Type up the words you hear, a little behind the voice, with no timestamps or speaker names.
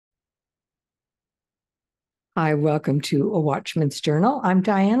Hi, welcome to A Watchman's Journal. I'm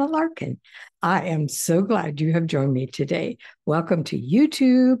Diana Larkin. I am so glad you have joined me today. Welcome to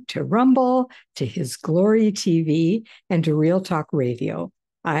YouTube, to Rumble, to His Glory TV, and to Real Talk Radio.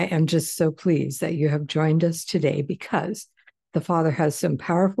 I am just so pleased that you have joined us today because the Father has some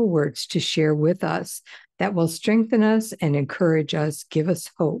powerful words to share with us that will strengthen us and encourage us, give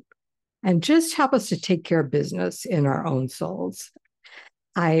us hope, and just help us to take care of business in our own souls.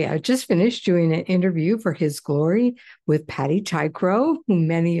 I just finished doing an interview for His Glory with Patty Tykrow, who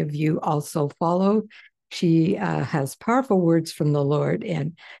many of you also follow. She has powerful words from the Lord,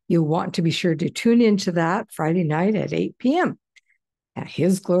 and you'll want to be sure to tune into that Friday night at 8 p.m. at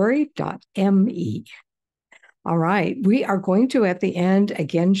hisglory.me. All right, we are going to, at the end,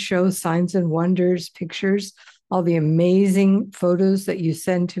 again, show signs and wonders, pictures, all the amazing photos that you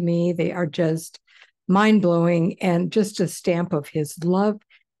send to me. They are just mind-blowing and just a stamp of His love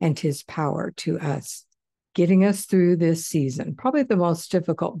and His power to us, getting us through this season, probably the most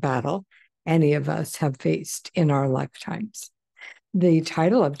difficult battle any of us have faced in our lifetimes. The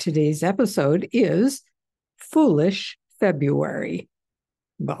title of today's episode is Foolish February.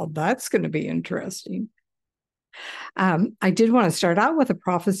 Well, that's going to be interesting. I did want to start out with a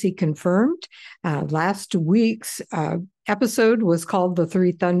prophecy confirmed. Last week's episode was called The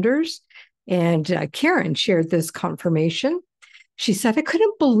Three Thunders, and Karen shared this confirmation. She said, I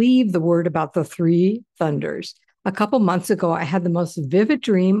couldn't believe the word about the three thunders. A couple months ago, I had the most vivid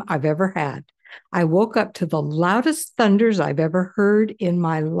dream I've ever had. I woke up to the loudest thunders I've ever heard in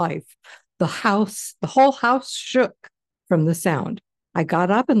my life. The whole house shook from the sound. I got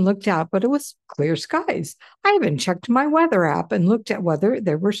up and looked out, but it was clear skies. I even checked my weather app and looked at whether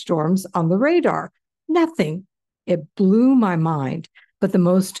there were storms on the radar. Nothing. It blew my mind. But the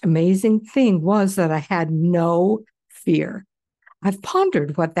most amazing thing was that I had no fear. I've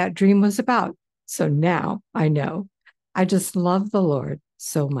pondered what that dream was about. So now I know. I just love the Lord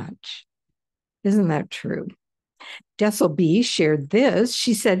so much. Isn't that true? Dessel B shared this.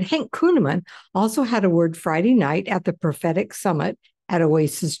 She said Hank Kuhneman also had a word Friday night at the Prophetic Summit at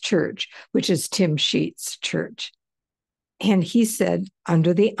Oasis Church, which is Tim Sheets' church. And he said,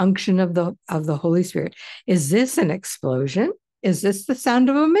 under the unction of the Holy Spirit, is this an explosion? Is this the sound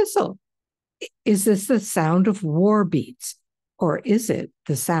of a missile? Is this the sound of war beats? Or is it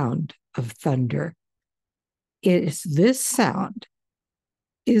the sound of thunder? Is this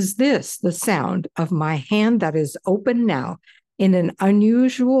the sound of my hand that is open now in an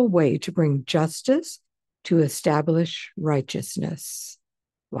unusual way to bring justice, to establish righteousness?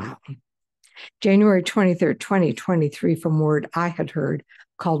 Wow. January 23rd, 2023, from word I had heard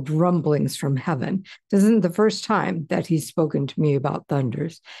called rumblings from heaven. This isn't the first time that he's spoken to me about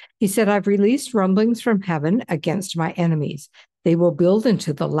thunders. He said, I've released rumblings from heaven against my enemies. They will build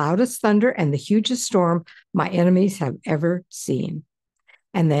into the loudest thunder and the hugest storm my enemies have ever seen.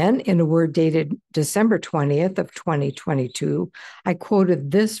 And then in a word dated December 20th of 2022, I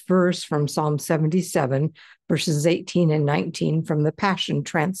quoted this verse from Psalm 77, verses 18 and 19 from the Passion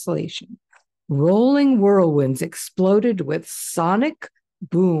Translation. Rolling whirlwinds exploded with sonic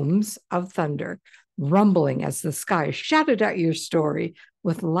booms of thunder, rumbling as the sky shouted out your story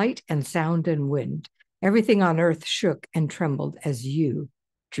with light and sound and wind. Everything on earth shook and trembled as you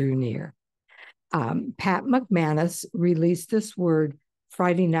drew near. Pat McManus released this word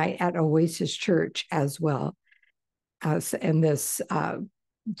Friday night at Oasis Church as well. And this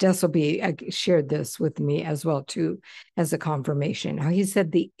Desselby shared this with me as well, too, as a confirmation. How he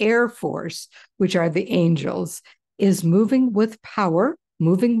said the Air Force, which are the angels, is moving with power,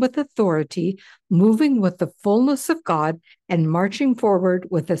 moving with authority, moving with the fullness of God, and marching forward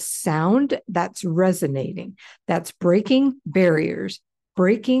with a sound that's resonating, that's breaking barriers,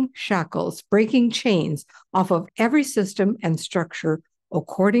 breaking shackles, breaking chains off of every system and structure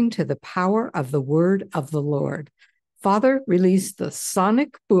according to the power of the word of the Lord. Father, release the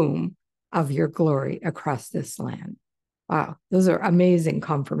sonic boom of your glory across this land. Wow, those are amazing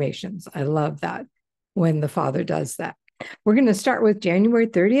confirmations. I love that when the Father does that. We're going to start with January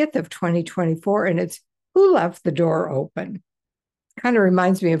 30th of 2024, and it's who left the door open? Kind of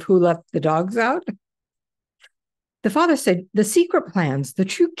reminds me of who left the dogs out. The Father said, the secret plans, the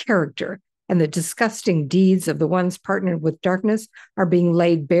true character, and the disgusting deeds of the ones partnered with darkness are being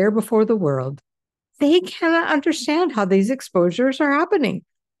laid bare before the world. They cannot understand how these exposures are happening.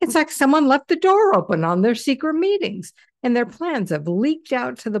 It's like someone left the door open on their secret meetings, and their plans have leaked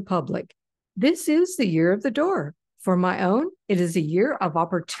out to the public. This is the year of the door. For my own, it is a year of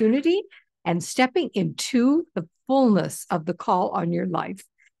opportunity and stepping into the fullness of the call on your life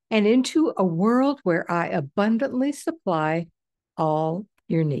and into a world where I abundantly supply all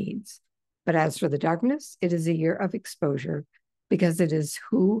your needs. But as for the darkness, it is a year of exposure, because it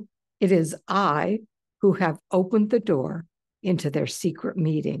is I who have opened the door into their secret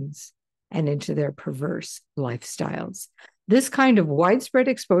meetings and into their perverse lifestyles. This kind of widespread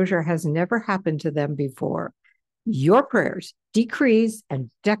exposure has never happened to them before. Your prayers, decrees, and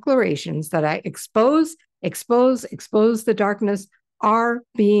declarations that I expose the darkness are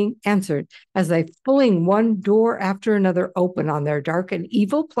being answered as they fling one door after another open on their dark and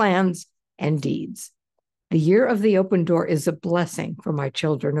evil plans and deeds. The year of the open door is a blessing for my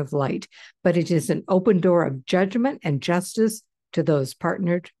children of light, but it is an open door of judgment and justice to those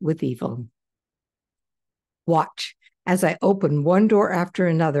partnered with evil. Watch as I open one door after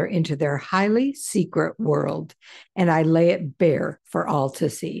another into their highly secret world, and I lay it bare for all to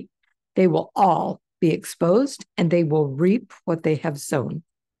see. They will all be exposed, and they will reap what they have sown.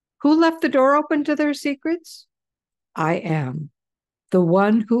 Who left the door open to their secrets? I am the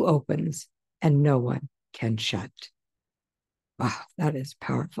one who opens, and no one can shut. Wow, that is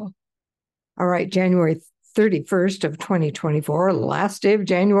powerful. All right, January 31st of 2024, last day of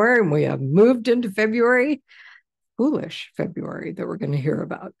January, and we have moved into February. Foolish February that we're going to hear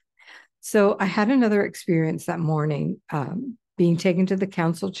about. So I had another experience that morning, being taken to the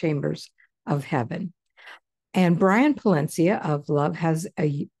council chambers of heaven. And Brian Palencia of Love has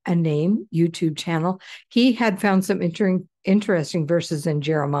a name YouTube channel. He had found some interesting verses in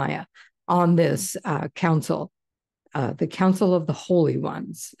Jeremiah on this council, the council of the holy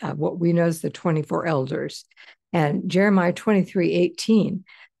ones, what we know as the 24 elders. And Jeremiah 23:18,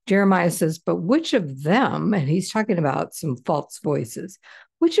 Jeremiah says, but which of them, and he's talking about some false voices,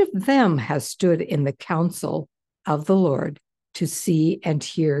 which of them has stood in the counsel of the Lord to see and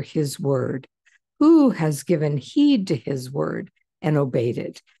hear his word? Who has given heed to his word and obeyed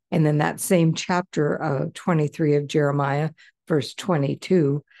it? And then that same chapter of 23 of Jeremiah, verse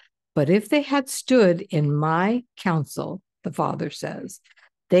 22, but if they had stood in my counsel, the Father says,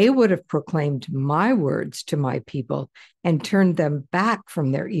 they would have proclaimed my words to my people and turned them back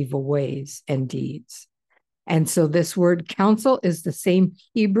from their evil ways and deeds. And so this word counsel is the same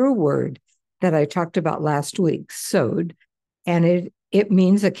Hebrew word that I talked about last week, sod, and it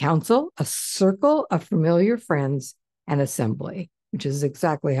means a council, a circle of familiar friends, and assembly, which is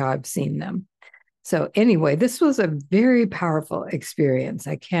exactly how I've seen them. So anyway, this was a very powerful experience.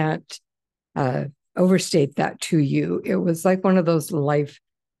 I can't overstate that to you. It was like one of those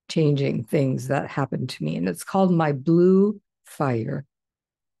life-changing things that happened to me, and it's called my blue fire.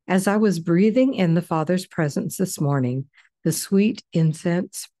 As I was breathing in the Father's presence this morning, the sweet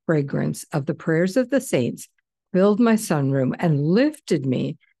incense fragrance of the prayers of the saints filled my sunroom and lifted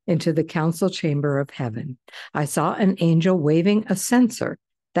me into the council chamber of heaven. I saw an angel waving a censer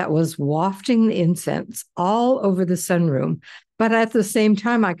that was wafting the incense all over the sunroom, but at the same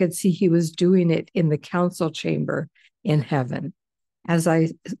time, I could see he was doing it in the council chamber in heaven. As I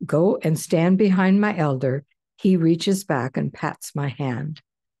go and stand behind my elder, he reaches back and pats my hand.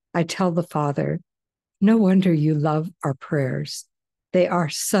 I tell the Father, no wonder you love our prayers. They are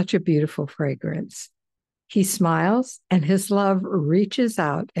such a beautiful fragrance. He smiles, and his love reaches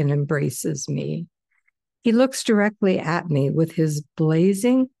out and embraces me. He looks directly at me with his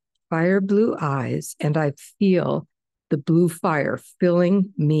blazing fire blue eyes, and I feel the blue fire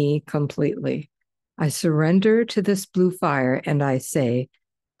filling me completely. I surrender to this blue fire, and I say,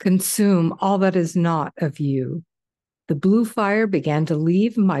 consume all that is not of you. The blue fire began to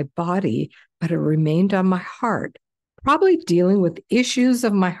leave my body, but it remained on my heart, probably dealing with issues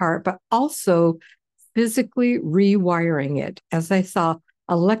of my heart, but also physically rewiring it as I saw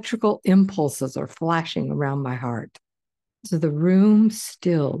electrical impulses are flashing around my heart. So the room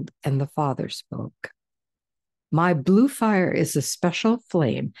stilled and the Father spoke. My blue fire is a special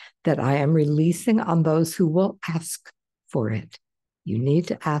flame that I am releasing on those who will ask for it. You need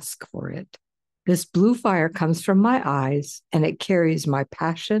to ask for it. This blue fire comes from my eyes, and it carries my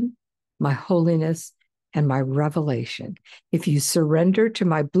passion, my holiness, and my revelation. If you surrender to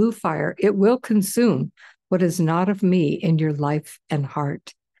my blue fire, it will consume what is not of me in your life and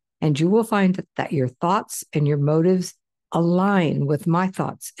heart. And you will find that your thoughts and your motives align with my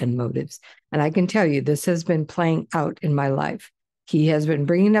thoughts and motives. And I can tell you, this has been playing out in my life. He has been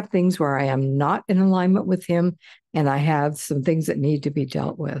bringing up things where I am not in alignment with him, and I have some things that need to be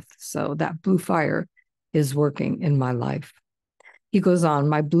dealt with. So that blue fire is working in my life. He goes on,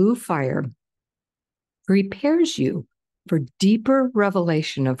 my blue fire prepares you for deeper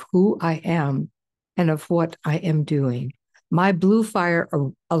revelation of who I am and of what I am doing. My blue fire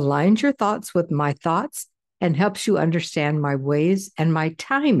aligns your thoughts with my thoughts and helps you understand my ways and my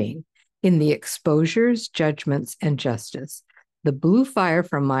timing in the exposures, judgments, and justice. The blue fire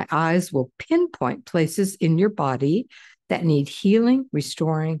from my eyes will pinpoint places in your body that need healing,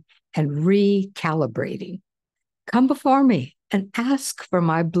 restoring, and recalibrating. Come before me and ask for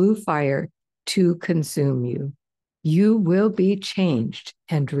my blue fire to consume you. You will be changed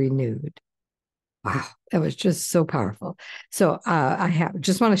and renewed. Wow, that was just so powerful. So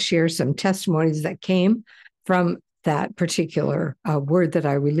just want to share some testimonies that came from that particular word that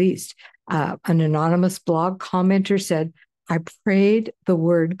I released. An anonymous blog commenter said, I prayed the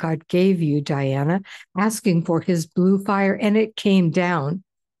word God gave you, Diana, asking for his blue fire, and it came down.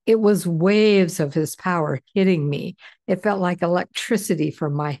 It was waves of his power hitting me. It felt like electricity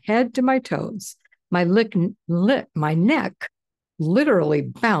from my head to my toes. My neck literally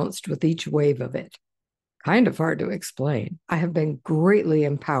bounced with each wave of it. Kind of hard to explain. I have been greatly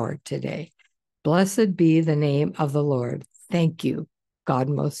empowered today. Blessed be the name of the Lord. Thank you, God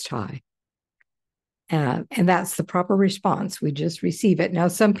Most High. And that's the proper response. We just receive it. Now,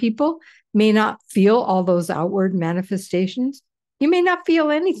 some people may not feel all those outward manifestations. You may not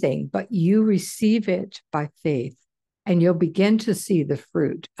feel anything, but you receive it by faith, and you'll begin to see the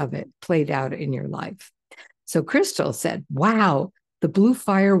fruit of it played out in your life. So Crystal said, wow, the blue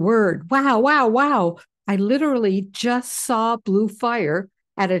fire word. Wow, wow, wow. I literally just saw blue fire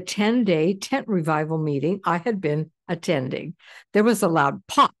at a 10-day tent revival meeting I had been attending. There was a loud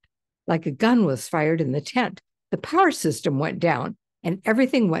pop, like a gun was fired in the tent. The power system went down and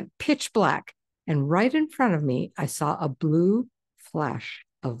everything went pitch black. And right in front of me, I saw a blue flash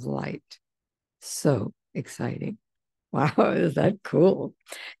of light. So exciting. Wow, is that cool?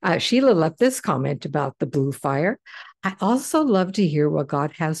 Sheila left this comment about the blue fire. I also love to hear what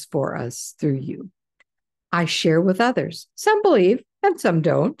God has for us through you. I share with others. Some believe and some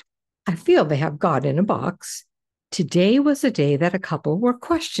don't. I feel they have God in a box. Today was a day that a couple were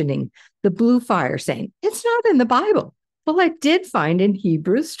questioning the blue fire, saying, it's not in the Bible. Well, I did find in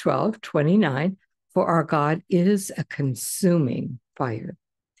Hebrews 12:29, for our God is a consuming fire.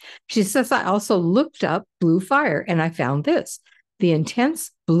 She says, I also looked up blue fire and I found this. The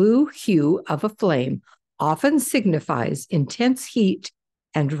intense blue hue of a flame often signifies intense heat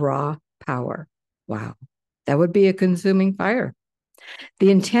and raw power. Wow, that would be a consuming fire.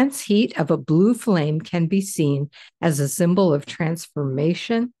 The intense heat of a blue flame can be seen as a symbol of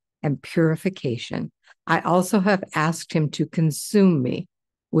transformation and purification. I also have asked him to consume me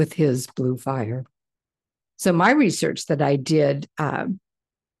with his blue fire. So my research that I did, I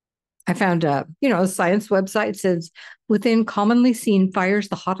found a science website says within commonly seen fires,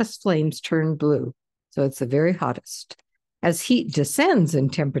 the hottest flames turn blue. So it's the very hottest. As heat descends in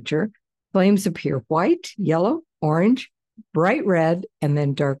temperature, flames appear white, yellow, orange, bright red, and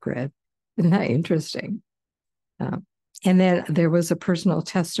then dark red. Isn't that interesting? And then there was a personal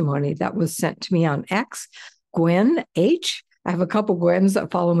testimony that was sent to me on X, Gwen H. I have a couple Gwens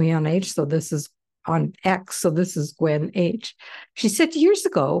that follow me on H, so this is on X, so this is Gwen H. She said, years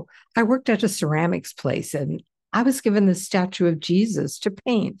ago, I worked at a ceramics place and I was given the statue of Jesus to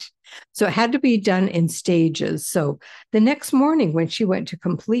paint. So it had to be done in stages. So the next morning when she went to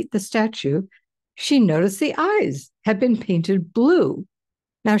complete the statue, she noticed the eyes had been painted blue.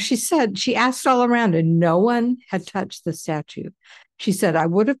 Now, she said she asked all around and no one had touched the statue. She said, I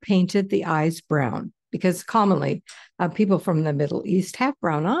would have painted the eyes brown because commonly people from the Middle East have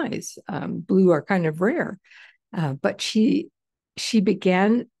brown eyes. Blue are kind of rare. But she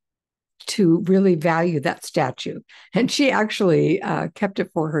began to really value that statue. And she actually kept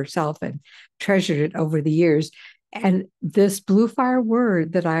it for herself and treasured it over the years. And this blue fire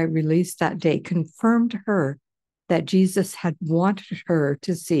word that I released that day confirmed her that Jesus had wanted her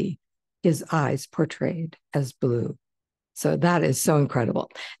to see his eyes portrayed as blue. So that is so incredible.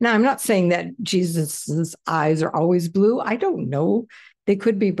 Now, I'm not saying that Jesus's eyes are always blue. I don't know. They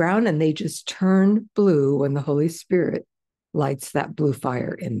could be brown and they just turn blue when the Holy Spirit lights that blue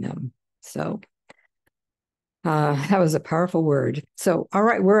fire in them. So that was a powerful word. So, all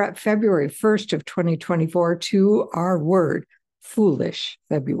right, we're at February 1st of 2024 to our word, foolish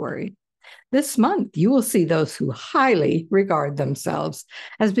February. This month, you will see those who highly regard themselves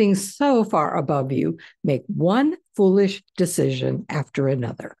as being so far above you make one foolish decision after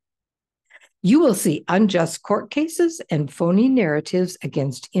another. You will see unjust court cases and phony narratives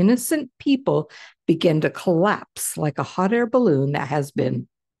against innocent people begin to collapse like a hot air balloon that has been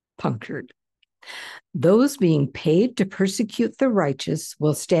punctured. Those being paid to persecute the righteous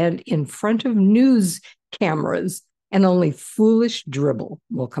will stand in front of news cameras and only foolish dribble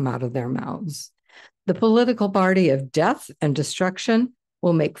will come out of their mouths. The political party of death and destruction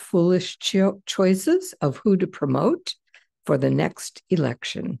will make foolish choices of who to promote for the next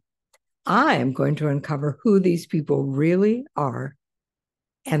election. I am going to uncover who these people really are.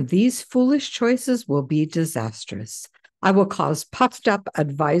 And these foolish choices will be disastrous. I will cause puffed up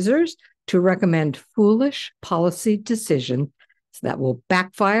advisors to recommend foolish policy decisions that will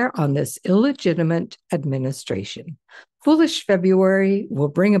backfire on this illegitimate administration. Foolish February will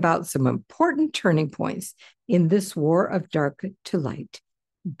bring about some important turning points in this war of dark to light.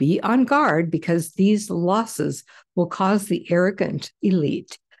 Be on guard, because these losses will cause the arrogant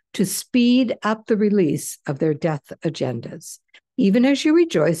elite to speed up the release of their death agendas. Even as you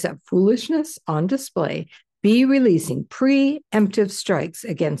rejoice at foolishness on display, be releasing preemptive strikes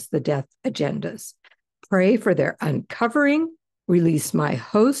against the death agendas. Pray for their uncovering, release my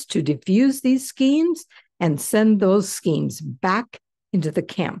host to diffuse these schemes, and send those schemes back into the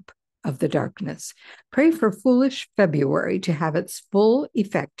camp of the darkness. Pray for foolish February to have its full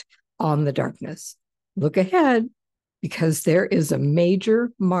effect on the darkness. Look ahead, because there is a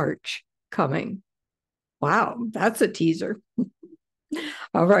major march coming. Wow, that's a teaser.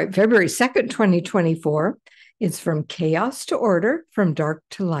 All right, February 2nd, 2024. It's from chaos to order, from dark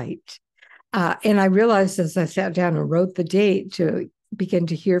to light. And I realized as I sat down and wrote the date to begin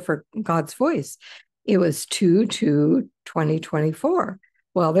to hear for God's voice, it was 2/2/2024.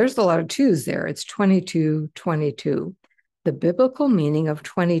 Well, there's a lot of twos there. It's 22/22. The biblical meaning of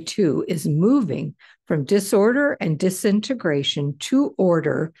 22 is moving from disorder and disintegration to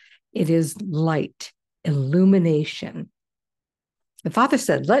order. It is light, illumination. The Father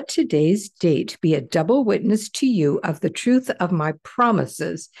said, let today's date be a double witness to you of the truth of my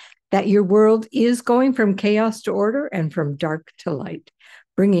promises, that your world is going from chaos to order and from dark to light.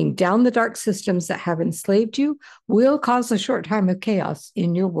 Bringing down the dark systems that have enslaved you will cause a short time of chaos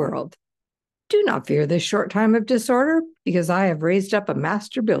in your world. Do not fear this short time of disorder, because I have raised up a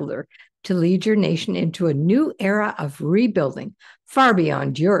master builder to lead your nation into a new era of rebuilding, far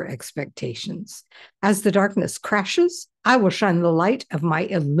beyond your expectations. As the darkness crashes, I will shine the light of my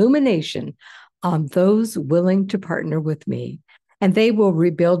illumination on those willing to partner with me, and they will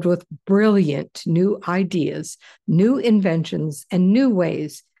rebuild with brilliant new ideas, new inventions, and new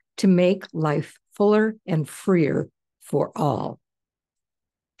ways to make life fuller and freer for all.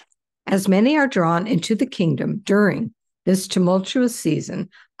 As many are drawn into the kingdom during this tumultuous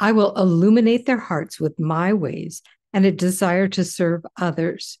season, I will illuminate their hearts with my ways and a desire to serve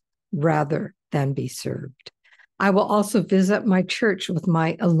others rather than be served. I will also visit my church with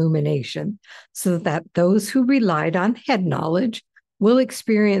my illumination, so that those who relied on head knowledge will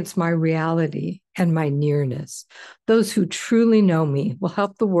experience my reality and my nearness. Those who truly know me will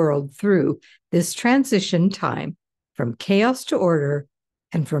help the world through this transition time from chaos to order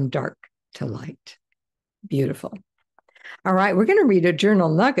and from dark to light. Beautiful. All right, we're going to read a journal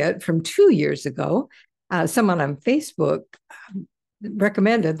nugget from 2 years ago. Someone on Facebook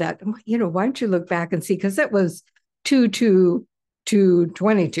recommended that, why don't you look back and see, because it was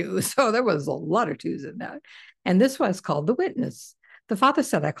 2/2/22. So there was a lot of twos in that. And this was called The Witness. The Father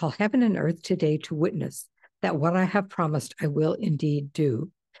said, I call heaven and earth today to witness that what I have promised I will indeed do.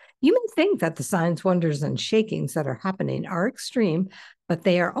 You may think that the signs, wonders, and shakings that are happening are extreme, but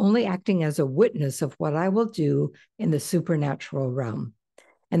they are only acting as a witness of what I will do in the supernatural realm.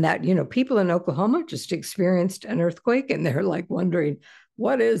 And that, people in Oklahoma just experienced an earthquake, and they're like wondering,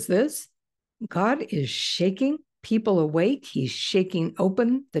 what is this? God is shaking people awake. He's shaking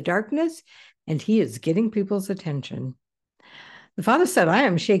open the darkness, and he is getting people's attention. The Father said, I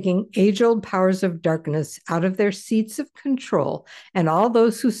am shaking age-old powers of darkness out of their seats of control, and all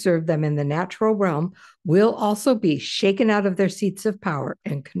those who serve them in the natural realm will also be shaken out of their seats of power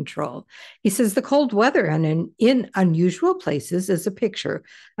and control. He says the cold weather in unusual places is a picture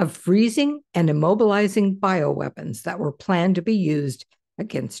of freezing and immobilizing bioweapons that were planned to be used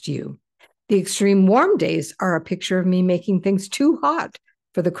against you. The extreme warm days are a picture of me making things too hot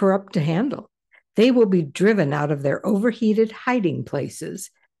for the corrupt to handle. They will be driven out of their overheated hiding places,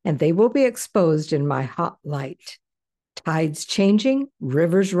 and they will be exposed in my hot light. Tides changing,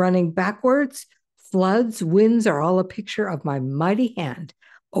 rivers running backwards, floods, winds are all a picture of my mighty hand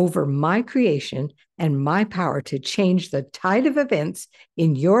over my creation and my power to change the tide of events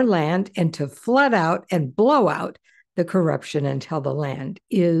in your land and to flood out and blow out the corruption until the land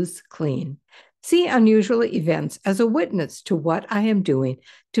is clean. See unusual events as a witness to what I am doing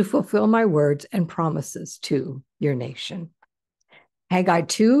to fulfill my words and promises to your nation. Haggai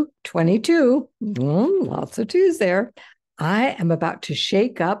 2:22, lots of twos there. I am about to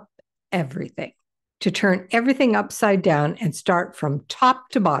shake up everything, to turn everything upside down and start from top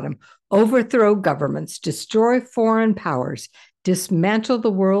to bottom, overthrow governments, destroy foreign powers, dismantle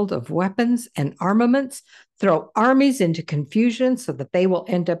the world of weapons and armaments, throw armies into confusion so that they will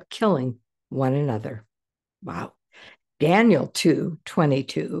end up killing one another. Wow. Daniel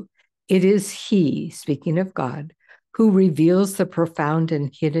 2:22. It is he, speaking of God, who reveals the profound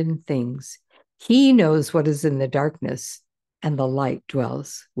and hidden things. He knows what is in the darkness, and the light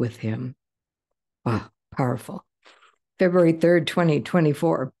dwells with him. Wow, powerful. February 3rd,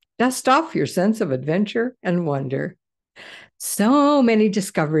 2024. Dust off your sense of adventure and wonder. So many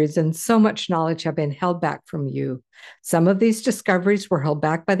discoveries and so much knowledge have been held back from you. Some of these discoveries were held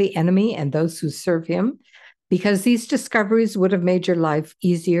back by the enemy and those who serve him, because these discoveries would have made your life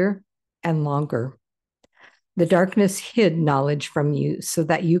easier and longer. The darkness hid knowledge from you so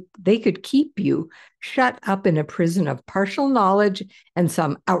that they could keep you shut up in a prison of partial knowledge and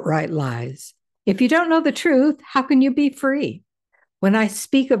some outright lies. If you don't know the truth, how can you be free? When I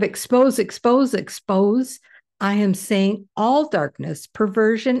speak of expose, I am saying all darkness,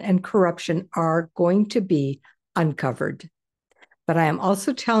 perversion, and corruption are going to be uncovered. But I am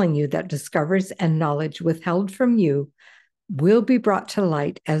also telling you that discoveries and knowledge withheld from you will be brought to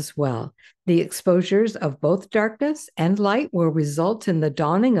light as well. The exposures of both darkness and light will result in the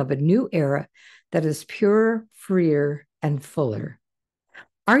dawning of a new era that is purer, freer, and fuller.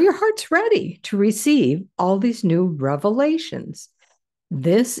 Are your hearts ready to receive all these new revelations?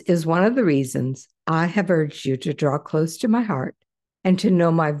 This is one of the reasons I have urged you to draw close to my heart and to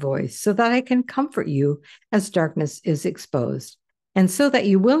know my voice, so that I can comfort you as darkness is exposed, and so that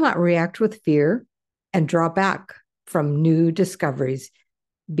you will not react with fear and draw back from new discoveries,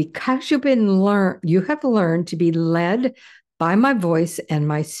 because you have learned to be led by my voice and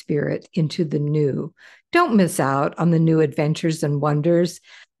my spirit into the new. Don't miss out on the new adventures and wonders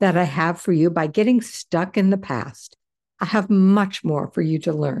that I have for you by getting stuck in the past. I have much more for you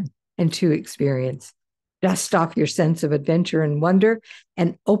to learn and to experience. Dust off your sense of adventure and wonder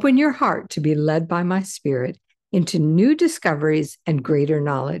and open your heart to be led by my spirit into new discoveries and greater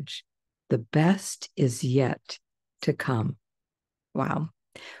knowledge. The best is yet to come. Wow.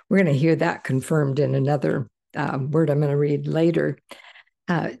 We're going to hear that confirmed in another word I'm going to read later.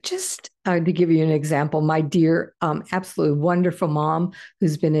 Just to give you an example, my dear, absolutely wonderful mom,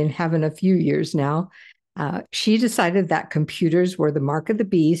 who's been in heaven a few years now, she decided that computers were the mark of the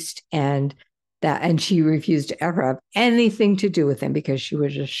beast, and she refused to ever have anything to do with them because she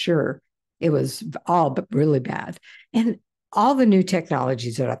was just sure it was all but really bad. And all the new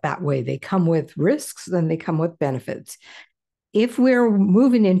technologies are that way. They come with risks, and they come with benefits. If we're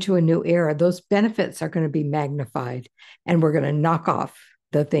moving into a new era, those benefits are going to be magnified, and we're going to knock off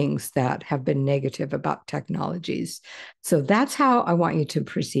the things that have been negative about technologies. So that's how I want you to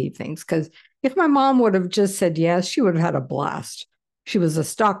perceive things. Because if my mom would have just said yes, she would have had a blast. She was a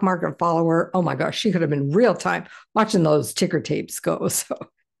stock market follower. Oh my gosh, she could have been real time watching those ticker tapes go. So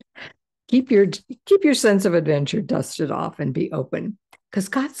keep your sense of adventure dusted off and be open, because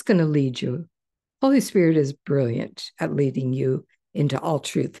God's going to lead you. Holy Spirit is brilliant at leading you into all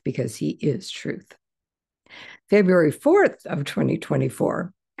truth, because he is truth. February 4th of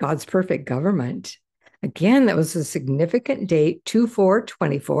 2024, God's perfect government. Again, that was a significant date,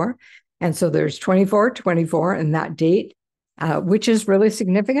 2/4/24. And so there's 24/24 in that date, which is really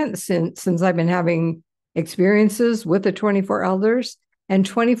significant since I've been having experiences with the 24 elders. And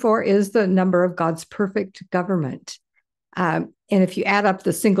 24 is the number of God's perfect government. And if you add up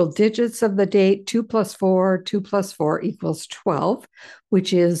the single digits of the date, 2 + 4, 2 + 4 = 12,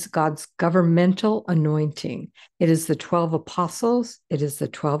 which is God's governmental anointing. It is the 12 apostles. It is the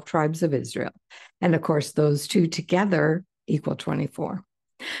 12 tribes of Israel. And of course, those two together equal 24.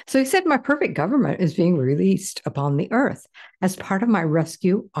 So he said, my perfect government is being released upon the earth as part of my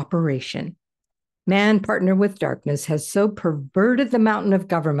rescue operation. Man, partnered with darkness, has so perverted the mountain of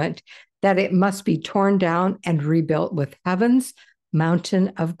government that it must be torn down and rebuilt with heaven's mountain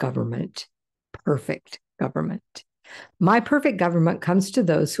of government, perfect government. My perfect government comes to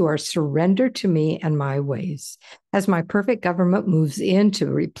those who are surrendered to me and my ways. As my perfect government moves in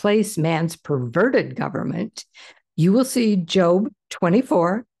to replace man's perverted government, you will see Job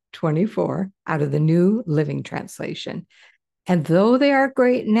 24:24 out of the New Living Translation. And though they are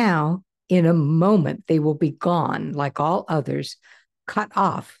great now, in a moment they will be gone like all others, cut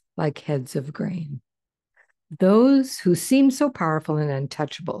off like heads of grain. Those who seem so powerful and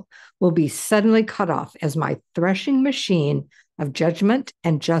untouchable will be suddenly cut off as my threshing machine of judgment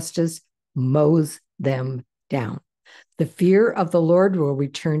and justice mows them down. The fear of the Lord will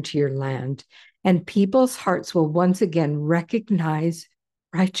return to your land, and people's hearts will once again recognize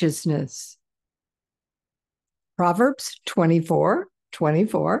righteousness. Proverbs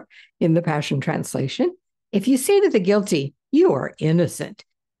 24:24 in the Passion Translation. If you say to the guilty, you are innocent,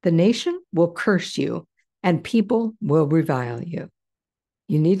 the nation will curse you and people will revile you.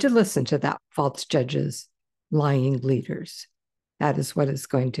 You need to listen to that false judges, lying leaders. That is what is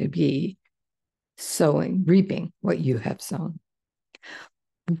going to be reaping what you have sown.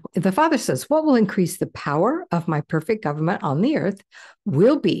 The Father says, what will increase the power of my perfect government on the earth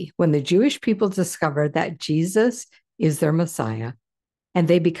will be when the Jewish people discover that Jesus is their Messiah, and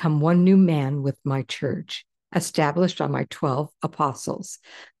they become one new man with my church, established on my 12 apostles.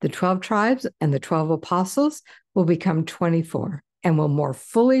 The 12 tribes and the 12 apostles will become 24 and will more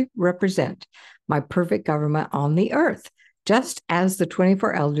fully represent my perfect government on the earth, just as the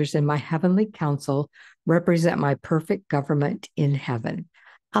 24 elders in my heavenly council represent my perfect government in heaven.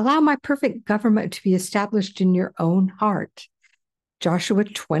 Allow my perfect government to be established in your own heart. Joshua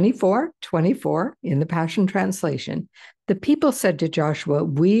 24:24 in the Passion Translation. The people said to Joshua,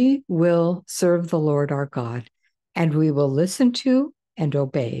 we will serve the Lord our God, and we will listen to and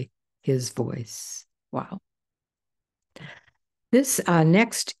obey his voice. Wow. This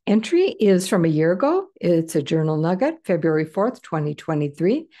next entry is from a year ago. It's a journal nugget, February 4th,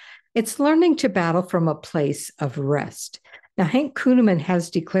 2023. It's learning to battle from a place of rest. Now, Hank Kuhneman has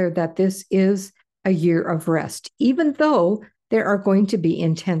declared that this is a year of rest, even though there are going to be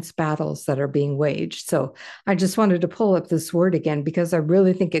intense battles that are being waged. So I just wanted to pull up this word again because I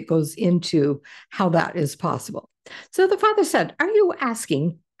really think it goes into how that is possible. So the Father said, are you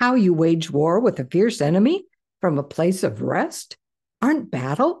asking how you wage war with a fierce enemy from a place of rest? Aren't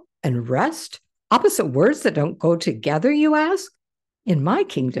battle and rest opposite words that don't go together, you ask? In my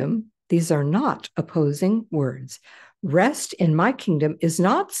kingdom, these are not opposing words. Rest in my kingdom is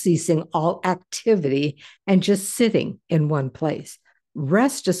not ceasing all activity and just sitting in one place.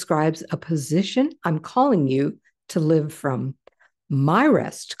 Rest describes a position I'm calling you to live from. My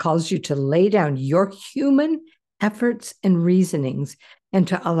rest calls you to lay down your human efforts and reasonings and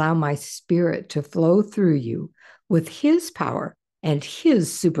to allow my spirit to flow through you with his power and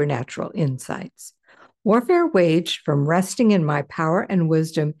his supernatural insights. Warfare waged from resting in my power and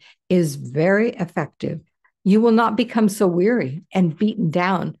wisdom is very effective. You will not become so weary and beaten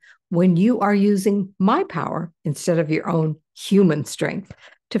down when you are using my power instead of your own human strength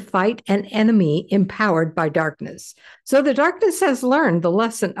to fight an enemy empowered by darkness. So the darkness has learned the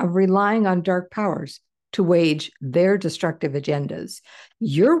lesson of relying on dark powers to wage their destructive agendas.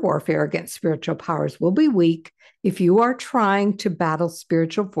 Your warfare against spiritual powers will be weak if you are trying to battle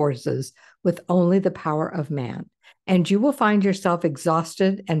spiritual forces with only the power of man, and you will find yourself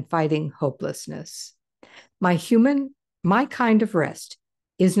exhausted and fighting hopelessness. My kind of rest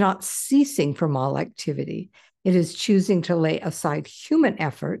is not ceasing from all activity. It is choosing to lay aside human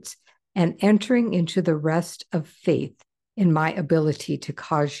efforts and entering into the rest of faith in my ability to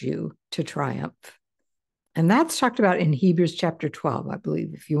cause you to triumph. And that's talked about in Hebrews chapter 12, I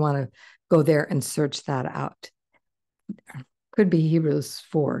believe, if you want to go there and search that out. Could be Hebrews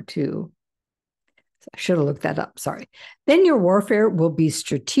 4 too. I should have looked that up, sorry. Then your warfare will be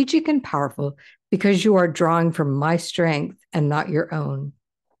strategic and powerful because you are drawing from my strength and not your own.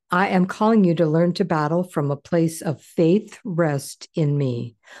 I am calling you to learn to battle from a place of faith rest in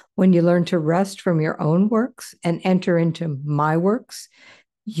me. When you learn to rest from your own works and enter into my works,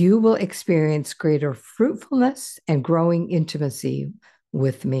 you will experience greater fruitfulness and growing intimacy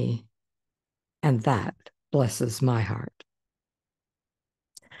with me. And that blesses my heart.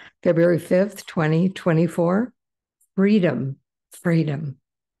 February 5th, 2024, freedom.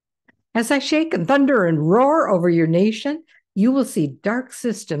 As I shake and thunder and roar over your nation, you will see dark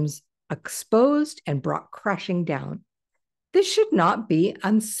systems exposed and brought crashing down. This should not be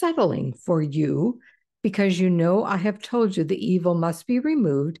unsettling for you because you know I have told you the evil must be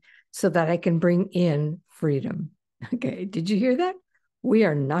removed so that I can bring in freedom. Okay, did you hear that? We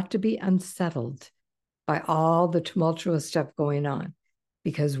are not to be unsettled by all the tumultuous stuff going on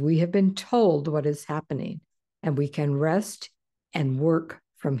because we have been told what is happening and we can rest and work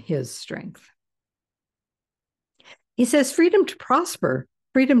from his strength. He says freedom to prosper,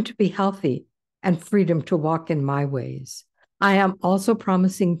 freedom to be healthy, and freedom to walk in my ways. I am also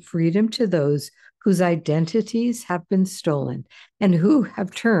promising freedom to those whose identities have been stolen and who have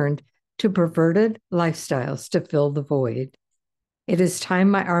turned to perverted lifestyles to fill the void. It is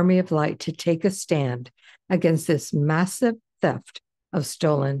time, my army of light, to take a stand against this massive theft of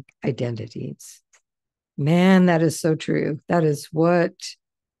stolen identities. Man, that is so true. That is what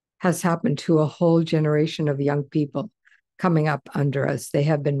has happened to a whole generation of young people coming up under us. They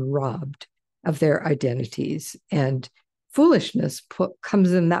have been robbed of their identities, and foolishness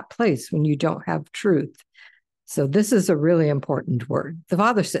comes in that place when you don't have truth. So this is a really important word. The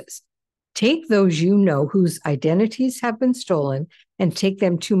Father says, take those you know whose identities have been stolen and take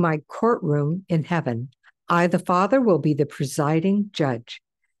them to my courtroom in heaven. I, the Father, will be the presiding judge.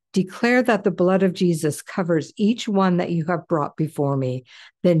 Declare that the blood of Jesus covers each one that you have brought before me.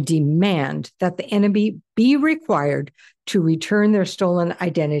 Then demand that the enemy be required to return their stolen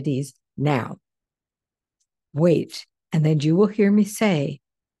identities now. Wait, and then you will hear me say,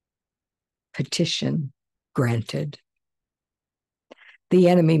 petition granted. The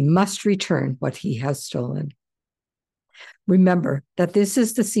enemy must return what he has stolen. Remember that this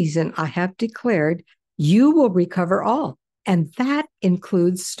is the season I have declared you will recover all, and that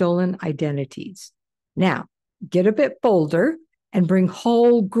includes stolen identities. Now, get a bit bolder and bring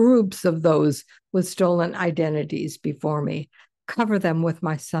whole groups of those with stolen identities before me. Cover them with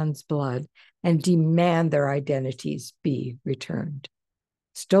my son's blood and demand their identities be returned.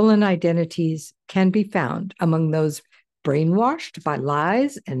 Stolen identities can be found among those brainwashed by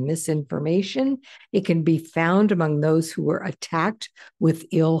lies and misinformation. It can be found among those who were attacked with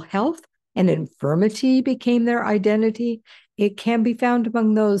ill health and infirmity became their identity. It can be found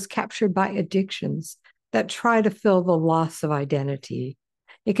among those captured by addictions that try to fill the loss of identity.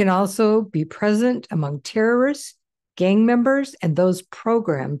 It can also be present among terrorists, gang members, and those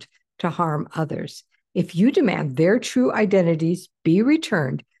programmed to harm others. If you demand their true identities be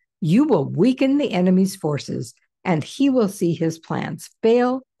returned, you will weaken the enemy's forces, and he will see his plans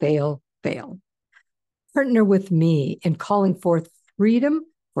fail, fail, fail. Partner with me in calling forth freedom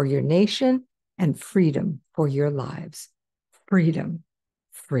for your nation and freedom for your lives. Freedom,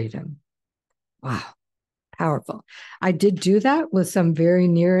 freedom. Wow, powerful. I did do that with some very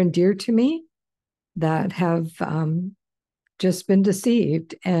near and dear to me that have just been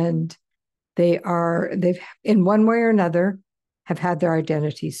deceived, and they've in one way or another have had their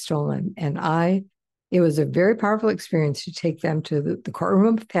identity stolen. And it was a very powerful experience to take them to the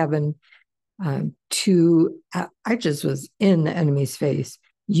courtroom of heaven. I just was in the enemy's face.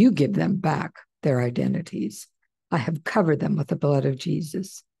 You give them back their identities. I have covered them with the blood of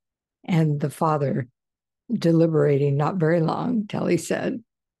Jesus. And the Father, deliberating not very long, till he said,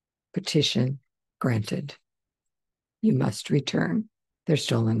 petition granted. You must return their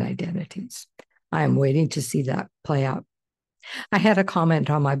stolen identities. I am waiting to see that play out. I had a comment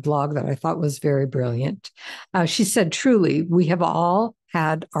on my blog that I thought was very brilliant. She said, truly, we have all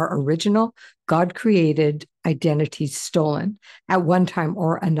had our original God-created identities stolen at one time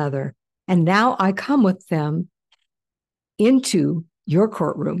or another. And now I come with them into your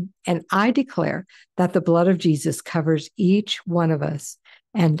courtroom, and I declare that the blood of Jesus covers each one of us.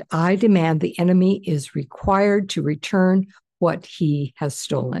 And I demand the enemy is required to return what he has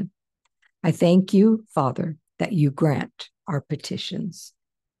stolen. I thank you, Father, that you grant our petitions.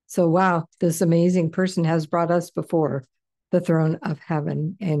 So, wow, this amazing person has brought us before the throne of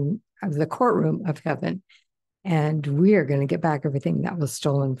heaven and the courtroom of heaven. And we are going to get back everything that was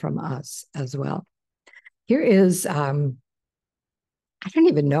stolen from us as well. Here is, I don't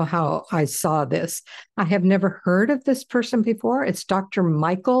even know how I saw this. I have never heard of this person before. It's Dr.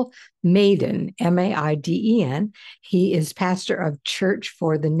 Michael Maiden, Maiden. He is pastor of Church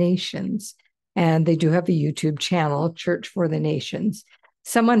for the Nations, and they do have a YouTube channel, Church for the Nations.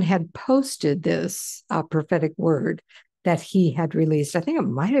 Someone had posted this prophetic word that he had released. I think it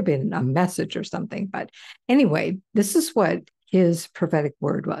might have been a message or something, but anyway, this is what his prophetic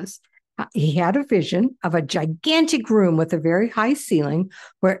word was. He had a vision of a gigantic room with a very high ceiling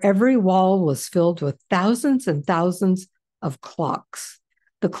where every wall was filled with thousands and thousands of clocks.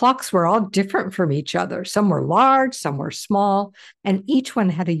 The clocks were all different from each other. Some were large, some were small, and each one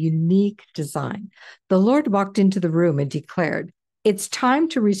had a unique design. The Lord walked into the room and declared, "It's time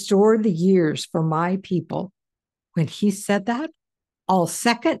to restore the years for my people." When he said that, all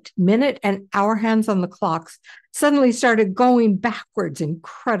second, minute, and hour hands on the clocks suddenly started going backwards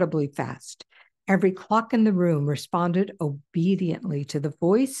incredibly fast. Every clock in the room responded obediently to the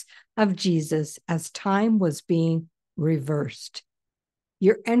voice of Jesus as time was being reversed.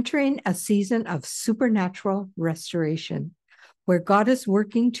 You're entering a season of supernatural restoration, where God is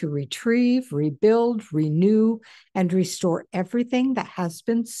working to retrieve, rebuild, renew, and restore everything that has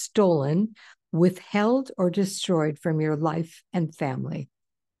been stolen, withheld, or destroyed from your life and family.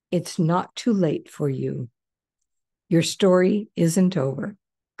 It's not too late for you. Your story isn't over.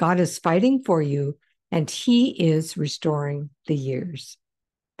 God is fighting for you, and he is restoring the years.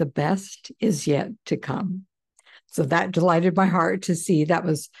 The best is yet to come. So that delighted my heart to see.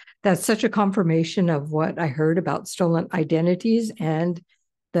 That's such a confirmation of what I heard about stolen identities. And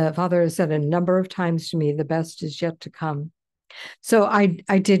the Father has said a number of times to me, the best is yet to come. So I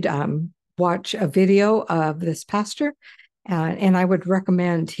did watch a video of this pastor, And I would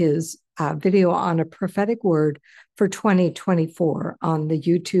recommend his video on a prophetic word for 2024 on the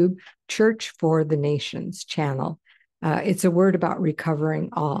YouTube Church for the Nations channel. It's a word about recovering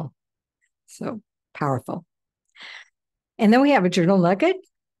all. So powerful. And then we have a journal nugget.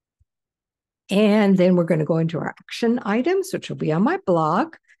 And then we're going to go into our action items, which will be on my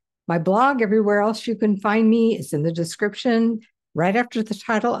blog. My blog, everywhere else you can find me, is in the description. Right after the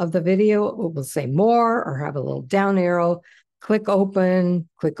title of the video, it will say more or have a little down arrow. Click open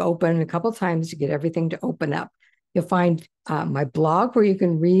a couple times to get everything to open up. You'll find my blog where you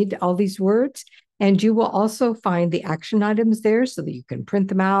can read all these words. And you will also find the action items there so that you can print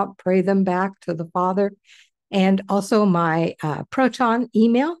them out, pray them back to the Father. And also my Proton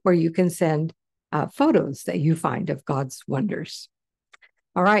email where you can send photos that you find of God's wonders.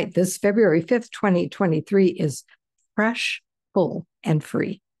 All right, this February 5th, 2023 is fresh, full, and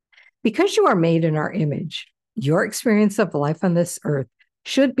free. Because you are made in our image, your experience of life on this earth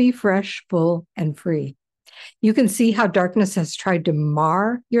should be fresh, full, and free. You can see how darkness has tried to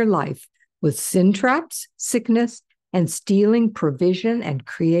mar your life with sin traps, sickness, and stealing provision and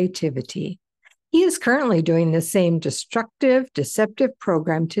creativity. He is currently doing the same destructive, deceptive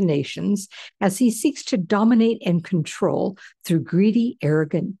program to nations as he seeks to dominate and control through greedy,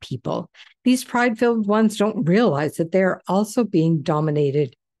 arrogant people. These pride-filled ones don't realize that they're also being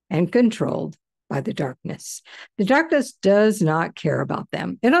dominated and controlled by the darkness. The darkness does not care about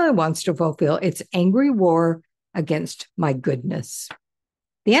them. It only wants to fulfill its angry war against my goodness.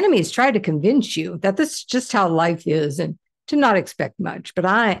 The enemies try to convince you that this is just how life is and to not expect much, but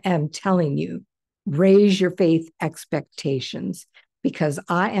I am telling you, raise your faith expectations because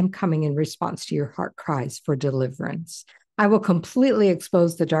I am coming in response to your heart cries for deliverance. I will completely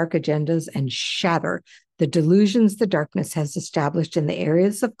expose the dark agendas and shatter the delusions the darkness has established in the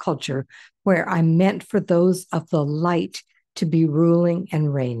areas of culture where I'm meant for those of the light to be ruling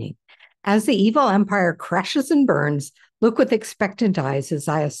and reigning. As the evil empire crashes and burns, look with expectant eyes as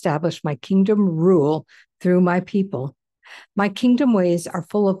I establish my kingdom rule through my people. My kingdom ways are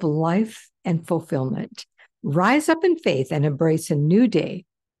full of life and fulfillment. Rise up in faith and embrace a new day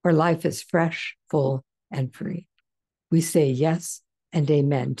where life is fresh, full, and free. We say yes and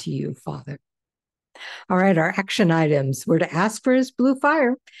amen to you, Father. All right, our action items. We're to ask for his blue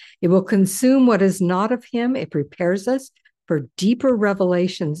fire. It will consume what is not of him. It prepares us for deeper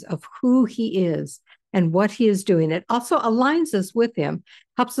revelations of who he is and what he is doing. It also aligns us with him,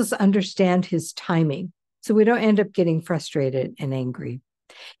 helps us understand his timing, so we don't end up getting frustrated and angry.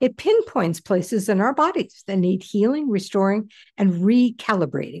 It pinpoints places in our bodies that need healing, restoring, and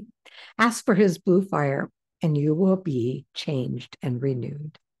recalibrating. Ask for his blue fire, and you will be changed and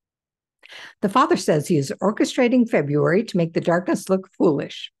renewed. The Father says he is orchestrating February to make the darkness look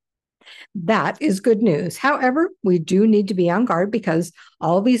foolish. That is good news. However, we do need to be on guard because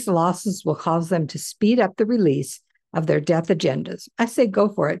all these losses will cause them to speed up the release of their death agendas. I say go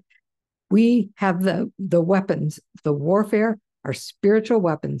for it. We have the weapons, the warfare, our spiritual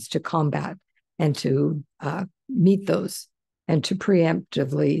weapons to combat and to meet those and to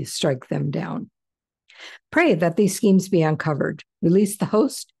preemptively strike them down. Pray that these schemes be uncovered. Release the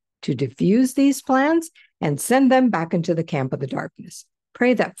host to diffuse these plans and send them back into the camp of the darkness.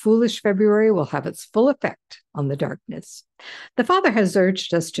 Pray that foolish February will have its full effect on the darkness. The Father has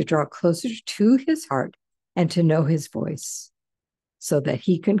urged us to draw closer to his heart and to know his voice so that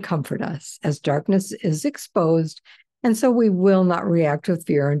he can comfort us as darkness is exposed, and so we will not react with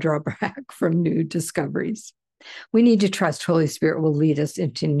fear and draw back from new discoveries. We need to trust Holy Spirit will lead us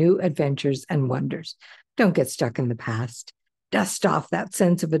into new adventures and wonders. Don't get stuck in the past. Dust off that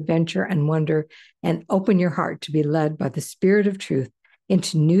sense of adventure and wonder and open your heart to be led by the Spirit of truth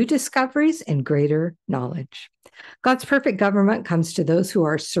into new discoveries and greater knowledge. God's perfect government comes to those who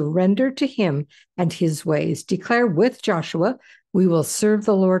are surrendered to him and his ways. Declare with Joshua, we will serve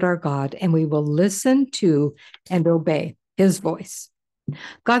the Lord our God and we will listen to and obey his voice.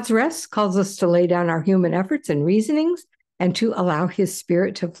 God's rest calls us to lay down our human efforts and reasonings and to allow his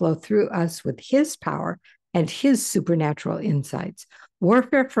Spirit to flow through us with his power and his supernatural insights.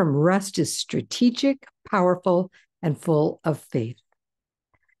 Warfare from rest is strategic, powerful, and full of faith.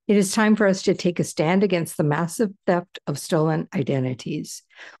 It is time for us to take a stand against the massive theft of stolen identities.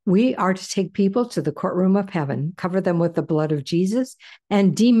 We are to take people to the courtroom of heaven, cover them with the blood of Jesus,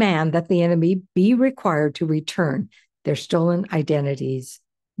 and demand that the enemy be required to return their stolen identities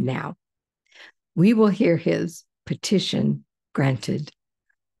now. We will hear his petition granted.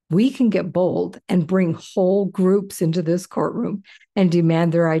 We can get bold and bring whole groups into this courtroom and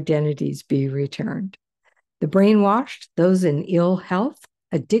demand their identities be returned. The brainwashed, those in ill health,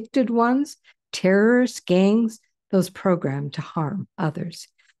 addicted ones, terrorists, gangs, those programmed to harm others.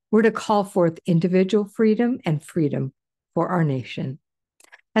 We're to call forth individual freedom and freedom for our nation.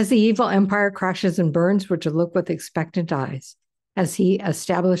 As the evil empire crashes and burns, we're to look with expectant eyes as he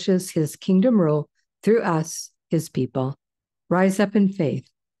establishes his kingdom rule through us, his people. Rise up in faith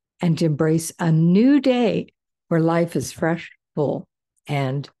and embrace a new day where life is fresh, full,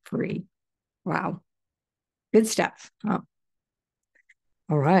 and free. Wow. Good stuff. Huh?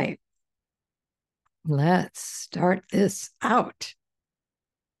 All right. Let's start this out.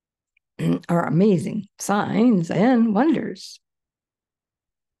 Our amazing signs and wonders.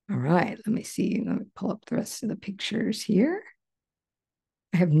 All right, let me see. Let me pull up the rest of the pictures here.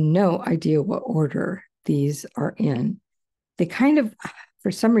 I have no idea what order these are in. They kind of,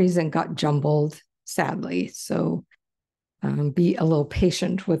 for some reason, got jumbled, sadly. So be a little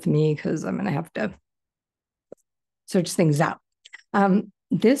patient with me because I'm going to have to search things out.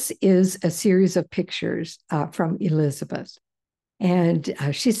 This is a series of pictures from Elizabeth. And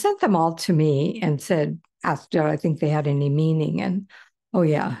she sent them all to me and asked if I think they had any meaning. And oh,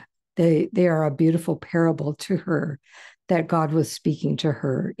 yeah, they are a beautiful parable to her that God was speaking to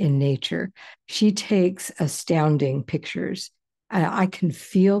her in nature. She takes astounding pictures. I can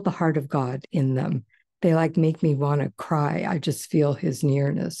feel the heart of God in them. They make me want to cry. I just feel his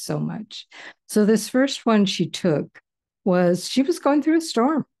nearness so much. So this first one she took was she was going through a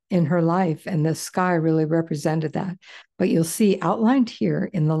storm in her life, and the sky really represented that. But you'll see outlined here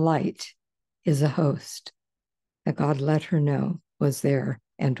in the light is a host that God let her know was there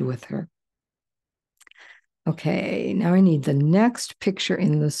and with her. Okay, now I need the next picture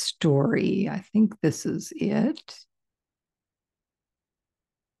in the story. I think this is it.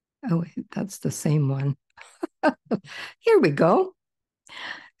 Oh, wait, that's the same one. Here we go.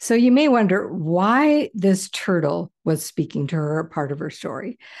 So you may wonder why this turtle was speaking to her, part of her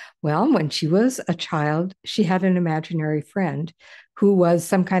story. Well, when she was a child, she had an imaginary friend who was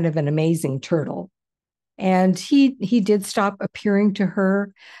some kind of an amazing turtle. And he did stop appearing to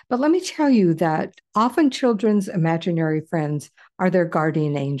her. But let me tell you that often children's imaginary friends are their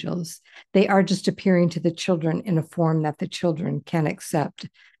guardian angels. They are just appearing to the children in a form that the children can accept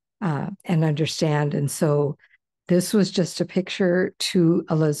and understand. And so this was just a picture to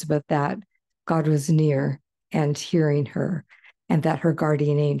Elizabeth that God was near and hearing her, and that her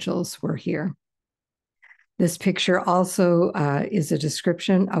guardian angels were here. This picture also is a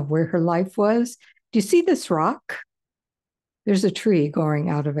description of where her life was. Do you see this rock? There's a tree growing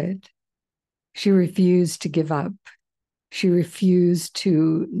out of it. She refused to give up. She refused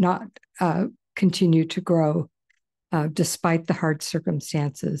to not continue to grow despite the hard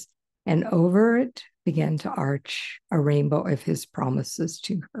circumstances. And over it began to arch a rainbow of his promises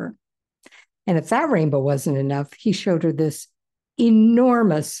to her. And if that rainbow wasn't enough, he showed her this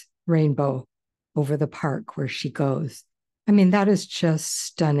enormous rainbow over the park where she goes. I mean, that is just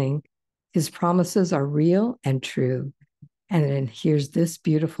stunning. His promises are real and true. And then here's this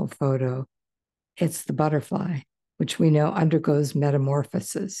beautiful photo. It's the butterfly, which we know undergoes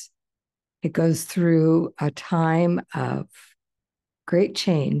metamorphosis. It goes through a time of great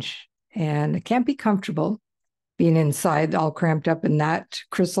change, and it can't be comfortable being inside all cramped up in that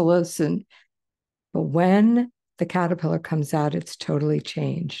chrysalis. But when the caterpillar comes out, it's totally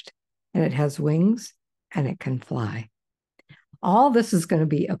changed, and it has wings and it can fly. All this is going to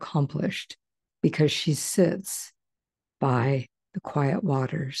be accomplished because she sits by the quiet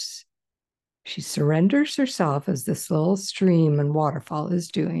waters. She surrenders herself as this little stream and waterfall is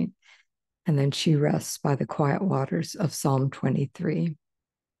doing, and then she rests by the quiet waters of Psalm 23.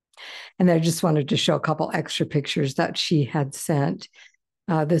 And I just wanted to show a couple extra pictures that she had sent.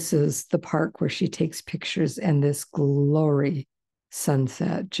 This is the park where she takes pictures, and this glory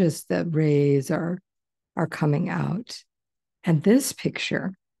sunset, just the rays are coming out. And this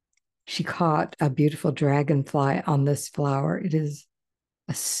picture, she caught a beautiful dragonfly on this flower. It is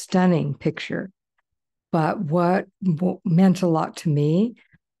a stunning picture. But what meant a lot to me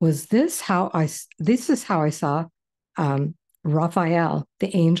was this is how I saw Raphael,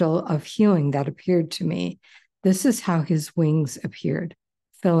 the angel of healing that appeared to me. This is how his wings appeared,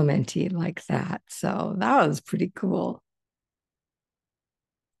 filamenty like that. So that was pretty cool.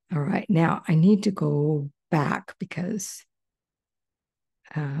 All right, now I need to go back because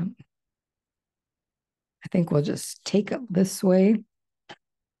I think we'll just take it this way.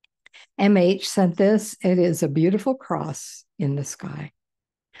 MH sent this. It is a beautiful cross in the sky.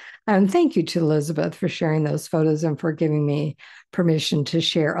 And thank you to Elizabeth for sharing those photos and for giving me permission to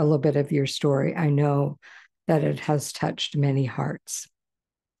share a little bit of your story. I know that it has touched many hearts.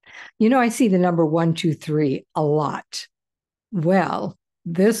 You know, I see the number 123 a lot. Well,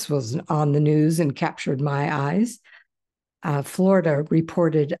 this was on the news and captured my eyes. Florida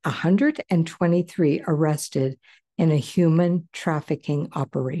reported 123 arrested in a human trafficking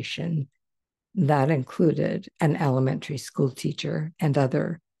operation. That included an elementary school teacher and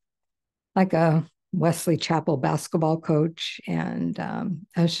other, like a Wesley Chapel basketball coach. And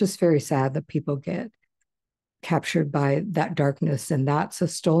it's just very sad that people get captured by that darkness. And that's a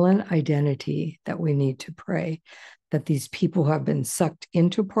stolen identity that we need to pray that these people who have been sucked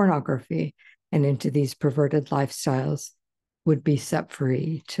into pornography and into these perverted lifestyles would be set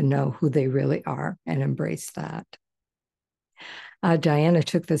free to know who they really are and embrace that. Diana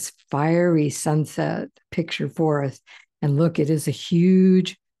took this fiery sunset picture for us. And look, it is a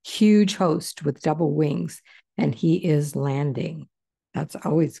huge, huge host with double wings, and he is landing. That's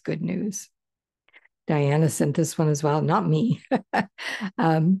always good news. Diana sent this one as well, not me.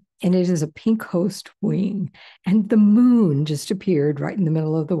 And it is a pink host wing, and the moon just appeared right in the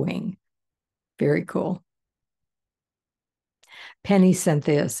middle of the wing. Very cool. Penny sent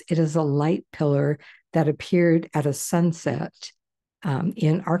this. It is a light pillar that appeared at a sunset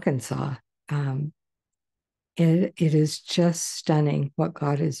in Arkansas. It is just stunning what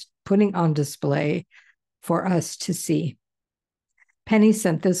God is putting on display for us to see. Penny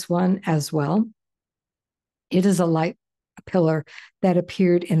sent this one as well. It is a light pillar that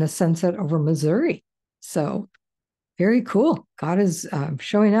appeared in a sunset over Missouri. So very cool. God is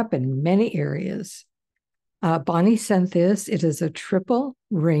showing up in many areas. Bonnie sent this. It is a triple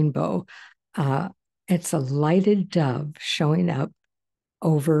rainbow. It's a lighted dove showing up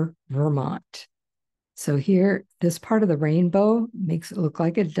over Vermont. So here, this part of the rainbow makes it look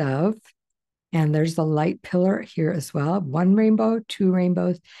like a dove. And there's the light pillar here as well. One rainbow, two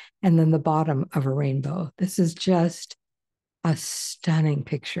rainbows, and then the bottom of a rainbow. This is just a stunning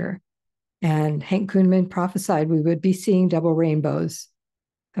picture. And Hank Kuhnman prophesied we would be seeing double rainbows.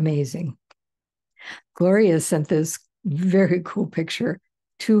 Amazing. Gloria sent this very cool picture,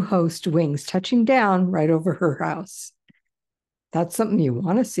 two host wings touching down right over her house. That's something you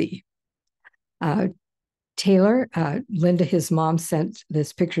want to see. Taylor, Linda, his mom, sent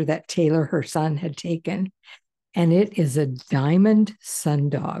this picture that Taylor, her son, had taken, and it is a diamond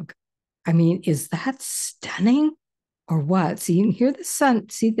sundog. I mean, is that stunning or what? So you can hear the sun.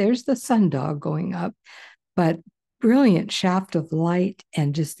 See, there's the sundog going up, but brilliant shaft of light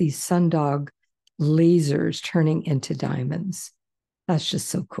and just these sundog lasers turning into diamonds. That's just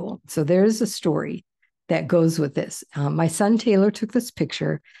so cool. So there's a story that goes with this. My son Taylor took this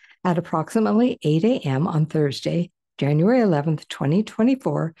picture at approximately 8 a.m. on Thursday, January 11th,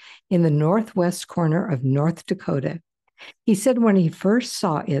 2024, in the northwest corner of North Dakota. He said when he first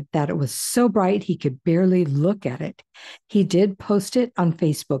saw it that it was so bright he could barely look at it. He did post it on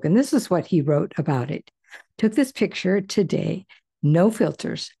Facebook, and this is what he wrote about it. Took this picture today, no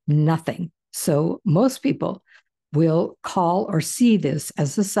filters, nothing. So most people will call or see this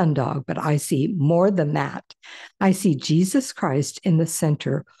as a sundog, but I see more than that. I see Jesus Christ in the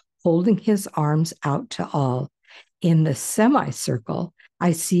center, holding his arms out to all. In the semicircle,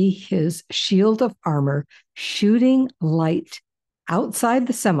 I see his shield of armor shooting light outside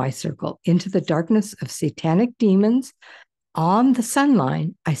the semicircle into the darkness of satanic demons. On the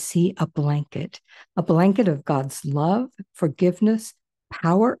sunline, I see a blanket of God's love, forgiveness,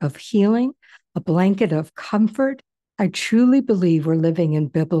 power of healing, a blanket of comfort. I truly believe we're living in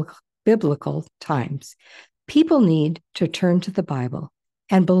biblical times. People need to turn to the Bible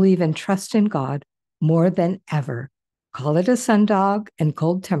and believe and trust in God more than ever. Call it a sundog and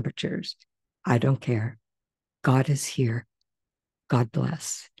cold temperatures. I don't care. God is here. God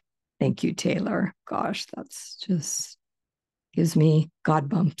bless. Thank you, Taylor. Gosh, that's just gives me God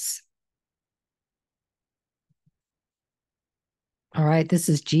bumps. All right, this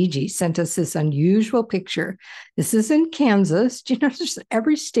is Gigi sent us this unusual picture. This is in Kansas. Do you notice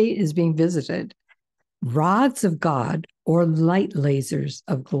every state is being visited? Rods of God or light lasers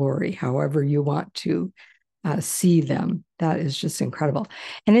of glory, however you want to see them. That is just incredible.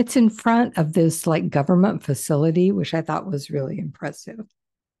 And it's in front of this like government facility, which I thought was really impressive.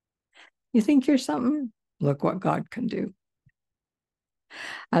 You think you're something? Look what God can do.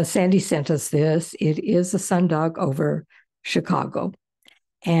 Sandy sent us this. It is a sundog over Chicago,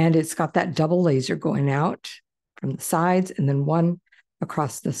 and it's got that double laser going out from the sides and then one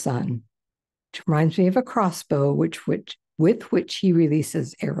across the sun, which reminds me of a crossbow with which he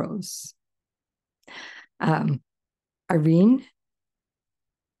releases arrows. Irene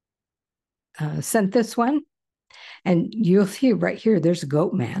sent this one, and you'll see right here, there's a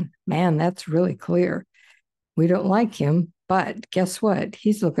goat man. Man, that's really clear. We don't like him, but guess what?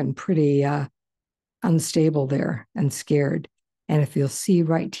 He's looking pretty unstable there and scared. And if you'll see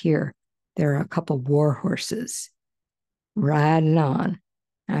right here, there are a couple war horses riding on.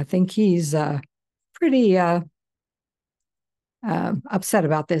 I think he's pretty upset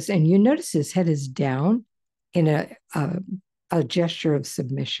about this. And you notice his head is down in a gesture of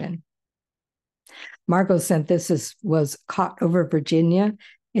submission. Margot sent this was caught over Virginia.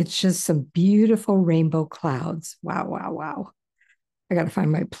 It's just some beautiful rainbow clouds. Wow, wow, wow. I got to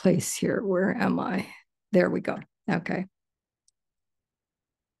find my place here. Where am I? There we go. Okay.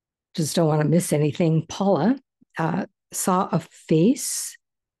 Just don't want to miss anything. Paula saw a face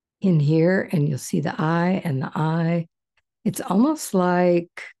in here, and you'll see the eye and the eye. It's almost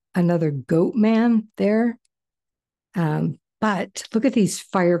like another goat man there. But look at these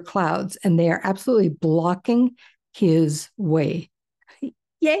fire clouds, and they are absolutely blocking his way.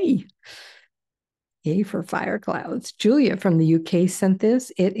 Yay! Yay for fire clouds. Julia from the UK sent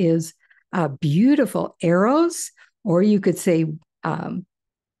this. It is beautiful arrows, or you could say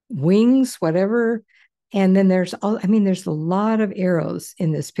wings, whatever. And then there's a lot of arrows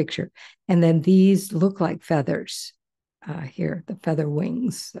in this picture. And then these look like feathers here, the feather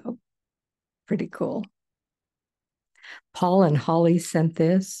wings. So pretty cool. Paul and Holly sent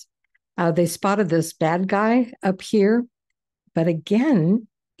this. They spotted this bad guy up here, but again,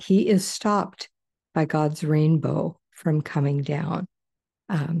 he is stopped by God's rainbow from coming down.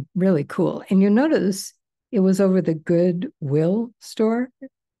 Really cool. And you'll notice it was over the Goodwill store.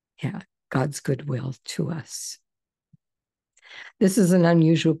 Yeah, God's goodwill to us. This is an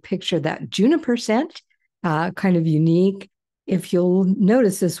unusual picture that Juniper sent, kind of unique. If you'll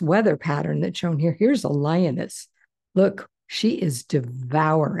notice this weather pattern that's shown here, here's a lioness. Look, she is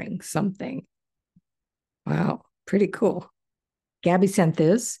devouring something. Wow, pretty cool. Gabby sent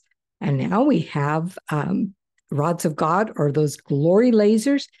this, and now we have rods of God, or those glory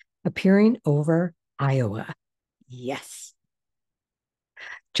lasers, appearing over Iowa. Yes.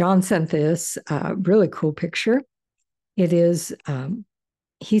 John sent this really cool picture. It is,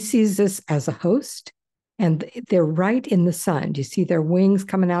 he sees this as a host, and they're right in the sun. Do you see their wings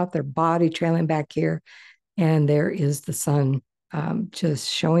coming out, their body trailing back here? And there is the sun just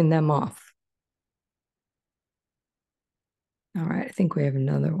showing them off. All right, I think we have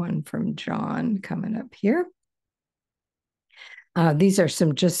another one from John coming up here. These are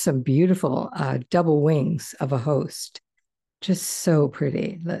just some beautiful double wings of a host. Just so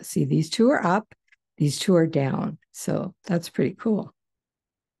pretty. Let's see, these two are up, these two are down. So that's pretty cool.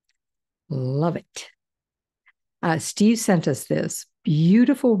 Love it. Steve sent us this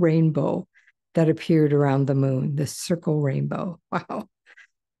beautiful rainbow that appeared around the moon, this circle rainbow. Wow,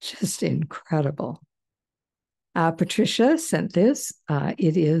 just incredible. Patricia sent this.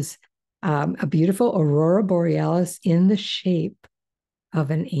 It is a beautiful aurora borealis in the shape of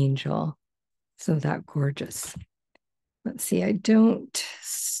an angel. So that gorgeous. Let's see, I don't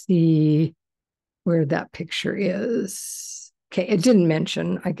see where that picture is. Okay, it didn't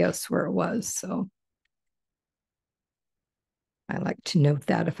mention, I guess, where it was. So I like to note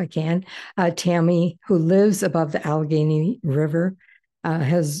that if I can. Tammy, who lives above the Allegheny River,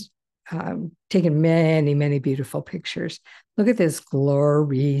 has taken many, many beautiful pictures. Look at this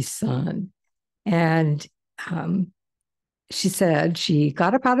glory sun. And she said she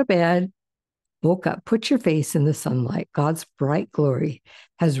got up out of bed, woke up, put your face in the sunlight. God's bright glory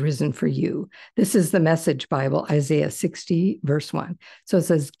has risen for you. This is the Message Bible, Isaiah 60, verse 1. So it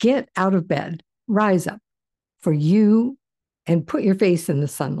says, get out of bed, rise up for you, and put your face in the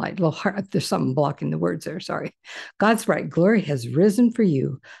sunlight. A little hard, there's something blocking the words there, sorry. God's bright glory has risen for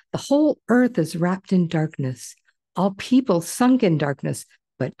you. The whole earth is wrapped in darkness. All people sunk in darkness,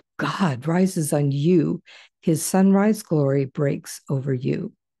 but God rises on you. His sunrise glory breaks over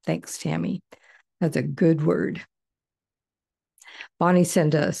you. Thanks, Tammy. That's a good word. Bonnie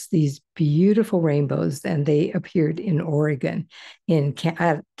sent us these beautiful rainbows, and they appeared in Oregon,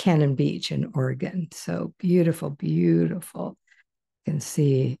 at Cannon Beach in Oregon. So beautiful, beautiful. You can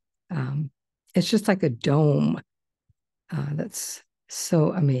see it's just like a dome. That's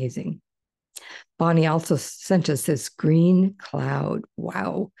so amazing. Bonnie also sent us this green cloud.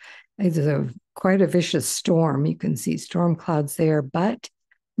 Wow. It's quite a vicious storm. You can see storm clouds there, but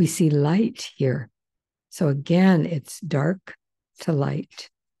we see light here. So again, it's dark to light,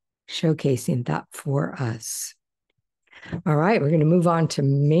 showcasing that for us. All right, we're going to move on to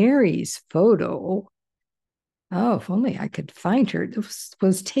Mary's photo. Oh, if only I could find her. This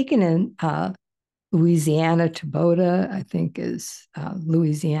was taken in Louisiana, Tabota, I think is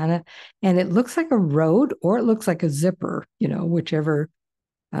Louisiana. And it looks like a road, or it looks like a zipper, whichever.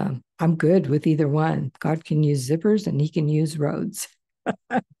 I'm good with either one. God can use zippers and he can use roads.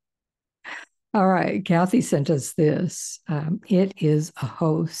 All right, Kathy sent us this. It is a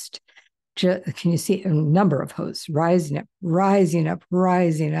host. Can you see a number of hosts rising up, rising up,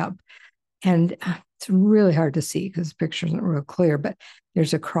 rising up? And it's really hard to see because the picture isn't real clear, but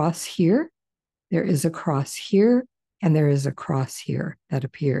there's a cross here, there is a cross here, and there is a cross here that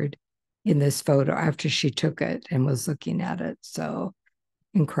appeared in this photo after she took it and was looking at it. So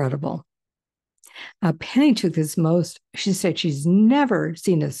incredible. Penny took this she said she's never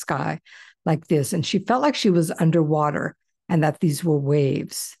seen a sky like this, and she felt like she was underwater and that these were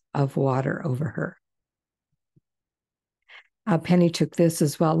waves of water over her. Penny took this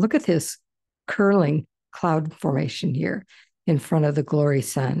as well. Look at this curling cloud formation here in front of the glory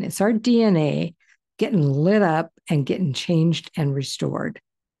sun. It's our DNA getting lit up and getting changed and restored.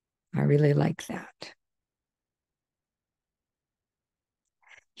 I really like that.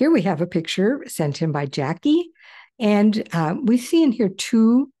 Here we have a picture sent in by Jackie. And we see in here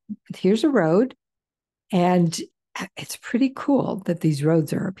here's a road. And it's pretty cool that these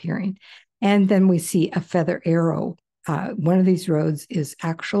roads are appearing. And then we see a feather arrow. One of these roads is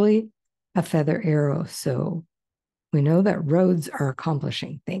actually a feather arrow. So we know that roads are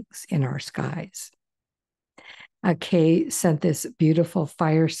accomplishing things in our skies. Kay sent this beautiful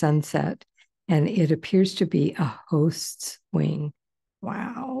fire sunset, and it appears to be a host's wing.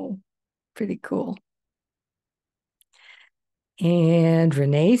 Wow, pretty cool. And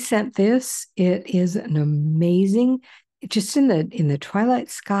Renee sent this. It is an amazing, just in the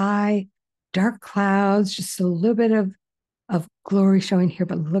twilight sky, dark clouds, just a little bit of glory showing here.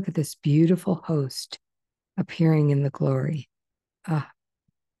 But look at this beautiful host appearing in the glory.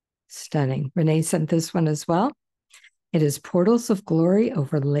 Stunning. Renee sent this one as well. It is Portals of Glory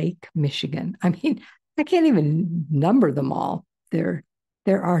over Lake Michigan. I mean, I can't even number them all. There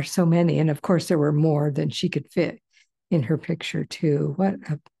are so many. And of course, there were more than she could fit in her picture too. What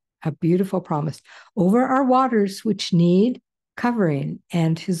a beautiful promise. Over our waters, which need covering,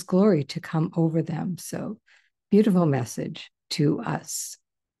 and his glory to come over them. So beautiful message to us.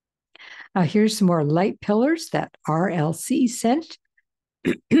 Here's some more light pillars that RLC sent.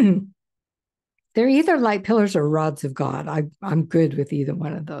 They're either light pillars or rods of God. I'm good with either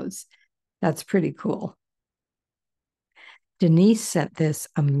one of those. That's pretty cool. Denise sent this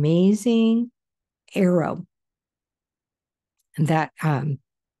amazing arrow that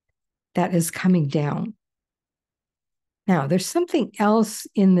is coming down. Now, there's something else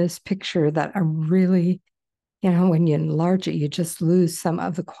in this picture that I really, when you enlarge it, you just lose some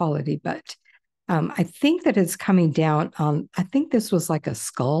of the quality. But I think that it's coming down on, I think this was like a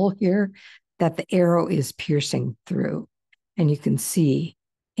skull here that the arrow is piercing through. And you can see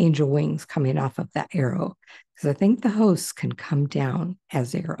angel wings coming off of that arrow, because I think the hosts can come down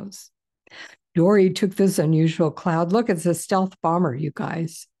as arrows. Dory took this unusual cloud. Look, it's a stealth bomber, you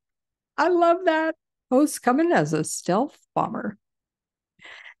guys. I love that. Hosts coming as a stealth bomber.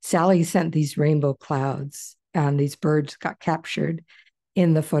 Sally sent these rainbow clouds, and these birds got captured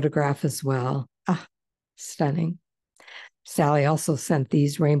in the photograph as well. Stunning. Sally also sent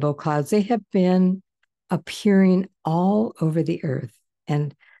these rainbow clouds. They have been appearing all over the earth.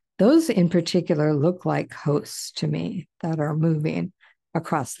 And those in particular look like hosts to me that are moving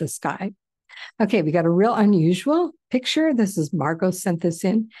across the sky. Okay, we got a real unusual picture. This is Margot sent this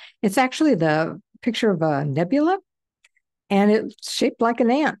in. It's actually the picture of a nebula, and it's shaped like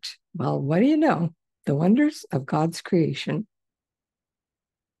an ant. Well, what do you know? The wonders of God's creation.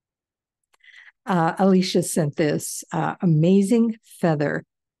 Alicia sent this amazing feather,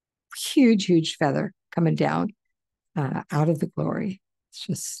 huge, huge feather coming down out of the glory. It's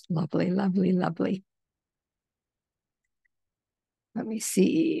just lovely, lovely, lovely. Let me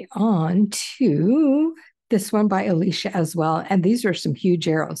see, on to this one by Alicia as well. And these are some huge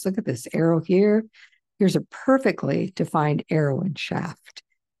arrows. Look at this arrow here. Here's a perfectly defined arrow and shaft.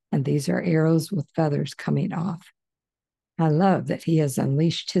 And these are arrows with feathers coming off. I love that he has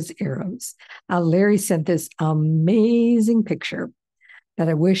unleashed his arrows. Larry sent this amazing picture that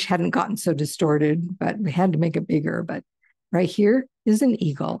I wish hadn't gotten so distorted, but we had to make it bigger. But right here is an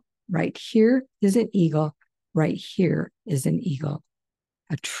eagle. Right here is an eagle. Right here is an eagle.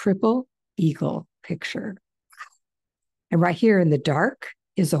 A triple eagle picture. And right here in the dark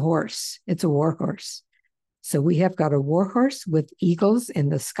is a horse. It's a war horse. So we have got a war horse with eagles in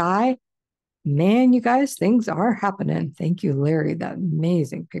the sky. Man, you guys, things are happening. Thank you, Larry. That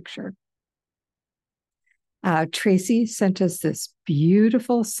amazing picture. Tracy sent us this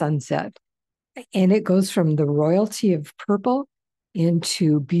beautiful sunset, and it goes from the royalty of purple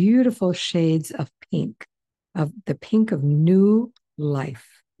into beautiful shades of pink, of the pink of new life,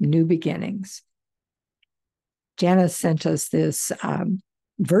 new beginnings. Janice sent us this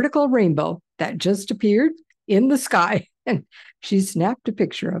vertical rainbow that just appeared in the sky, and she snapped a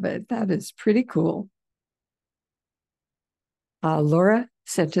picture of it. That is pretty cool. Laura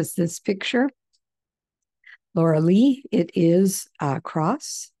sent us this picture. Laura Lee, it is a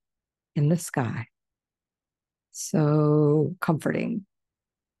cross in the sky. So comforting.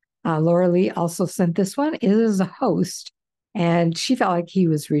 Laura Lee also sent this one. It is a host, and she felt like he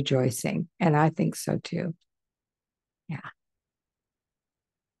was rejoicing, and I think so too. Yeah.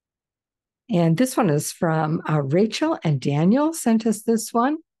 And this one is from Rachel and Daniel sent us this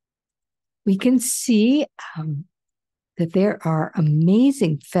one. We can see that there are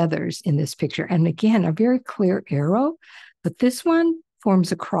amazing feathers in this picture. And again, a very clear arrow, but this one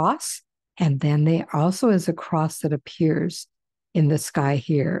forms a cross. And then there also is a cross that appears in the sky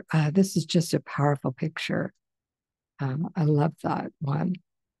here. This is just a powerful picture. I love that one.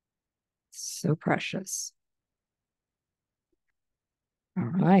 So precious. All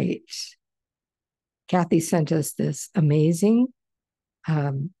right. Kathy sent us this amazing.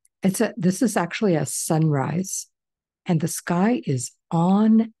 This is actually a sunrise, and the sky is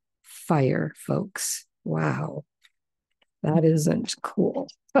on fire, folks. Wow, that isn't cool.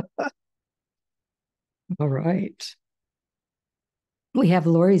 All right. We have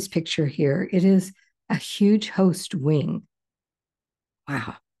Lori's picture here. It is a huge host wing.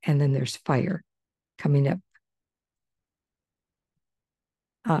 Wow. And then there's fire coming up.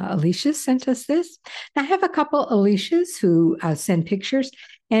 Alicia sent us this. I have a couple Alicias who send pictures,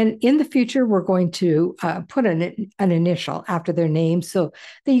 and in the future, we're going to put an initial after their name so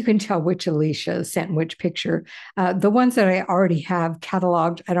that you can tell which Alicia sent which picture. The ones that I already have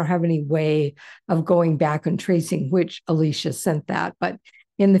cataloged, I don't have any way of going back and tracing which Alicia sent that, but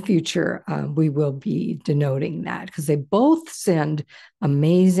in the future, we will be denoting that because they both send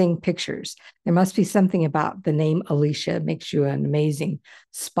amazing pictures. There must be something about the name Alicia makes you an amazing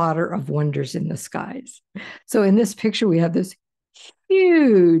spotter of wonders in the skies. So in this picture, we have this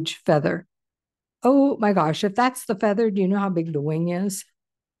huge feather. Oh my gosh, if that's the feather, do you know how big the wing is?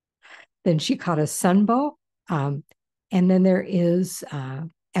 Then she caught a sunbow. And then there is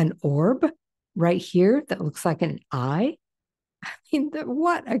an orb right here that looks like an eye. I mean,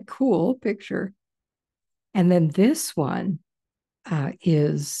 what a cool picture. And then this one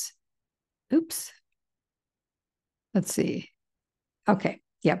is, oops. Let's see. Okay.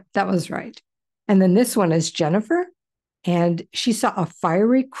 Yep, that was right. And then this one is Jennifer. And she saw a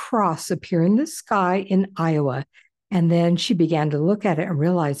fiery cross appear in the sky in Iowa. And then she began to look at it and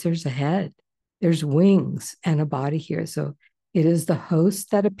realize there's a head, there's wings and a body here. So it is the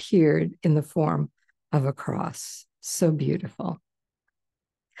host that appeared in the form of a cross. So beautiful.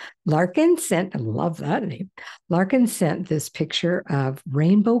 Larkin sent, I love that name. Larkin sent this picture of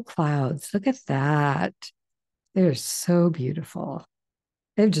rainbow clouds. Look at that. They're so beautiful.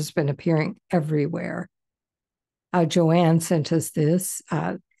 They've just been appearing everywhere. Joanne sent us this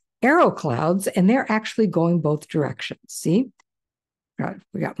arrow clouds, and they're actually going both directions. See?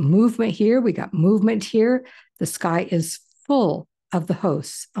 We got movement here. We got movement here. The sky is full of the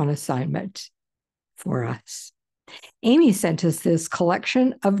hosts on assignment for us. Amy sent us this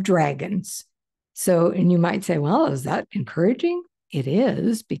collection of dragons. So, and you might say, well, is that encouraging? It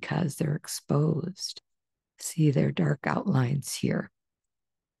is because they're exposed. See their dark outlines here.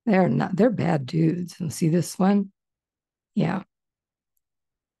 They're bad dudes. And see this one? Yeah.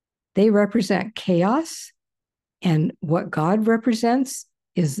 They represent chaos. And what God wants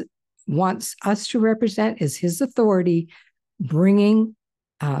us to represent is his authority, bringing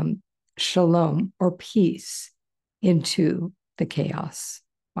shalom or peace into the chaos.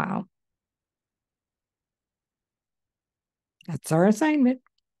 Wow. That's our assignment.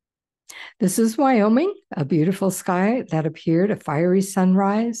 This is Wyoming, a beautiful sky that appeared, a fiery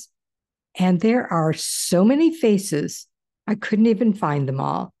sunrise. And there are so many faces, I couldn't even find them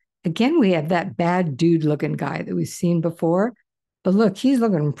all. Again, we have that bad dude looking guy that we've seen before. But look, he's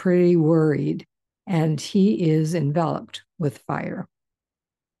looking pretty worried, and he is enveloped with fire.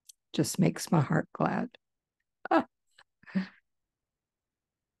 Just makes my heart glad.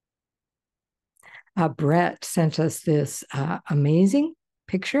 Brett sent us this amazing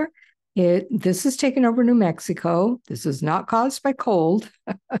picture. This is taken over New Mexico. This is not caused by cold.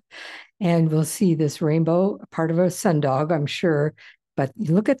 And we'll see this rainbow, part of a sundog, I'm sure. But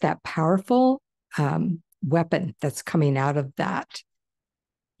look at that powerful weapon that's coming out of that.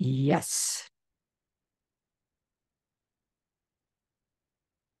 Yes.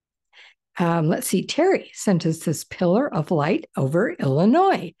 Let's see. Terry sent us this pillar of light over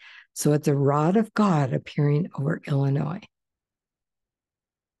Illinois. So it's a rod of God appearing over Illinois.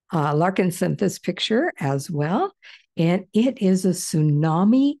 Larkin sent this picture as well, and it is a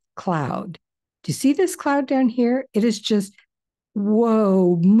tsunami cloud. Do you see this cloud down here? It is just,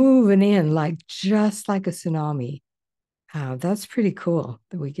 whoa, moving in just like a tsunami. That's pretty cool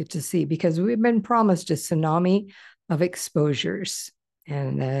that we get to see, because we've been promised a tsunami of exposures,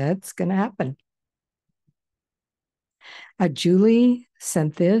 and that's going to happen. Julie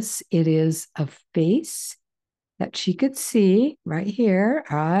sent this. It is a face that she could see right here,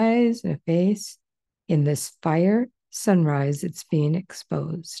 eyes and a face. In this fire sunrise, it's being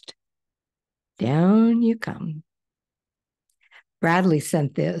exposed. Down you come. Bradley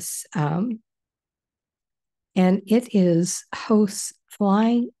sent this, and it is hosts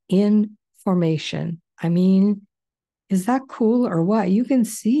flying in formation. I mean, is that cool or what? You can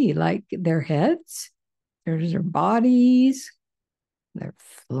see like their heads, there's their bodies, they're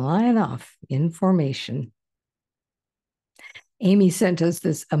flying off in formation. Amy sent us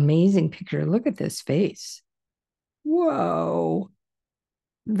this amazing picture. Look at this face. Whoa,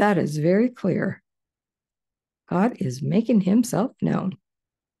 that is very clear. God is making himself known.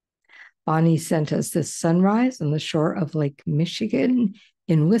 Bonnie sent us this sunrise on the shore of Lake Michigan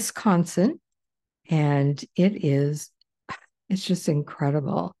in Wisconsin. And it's just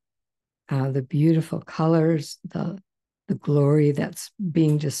incredible. The beautiful colors, the glory that's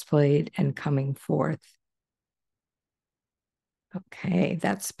being displayed and coming forth. Okay,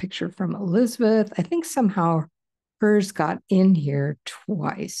 that's a picture from Elizabeth. I think somehow hers got in here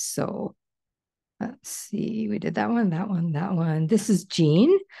twice. So let's see. We did that one, that one, that one. This is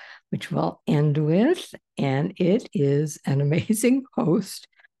Jean, which we'll end with. And it is an amazing host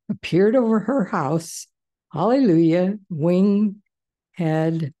appeared over her house. Hallelujah. Wing,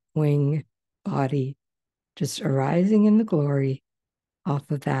 head, wing, body, just arising in the glory off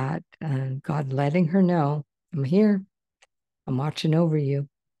of that. And God letting her know, I'm here. I'm watching over you.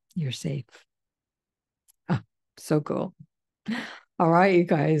 You're safe. Oh, so cool. All right, you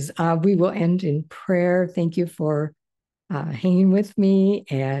guys, we will end in prayer. Thank you for hanging with me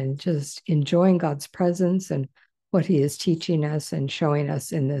and just enjoying God's presence and what he is teaching us and showing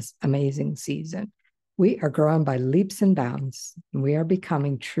us in this amazing season. We are growing by leaps and bounds, and we are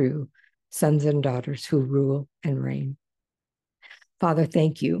becoming true sons and daughters who rule and reign. Father,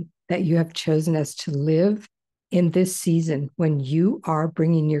 thank you that you have chosen us to live in this season when you are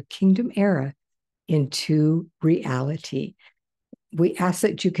bringing your kingdom era into reality. We ask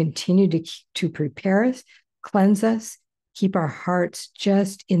that you continue to prepare us, cleanse us, keep our hearts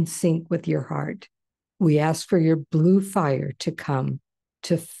just in sync with your heart. We ask for your blue fire to come,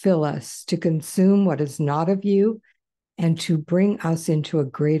 to fill us, to consume what is not of you, and to bring us into a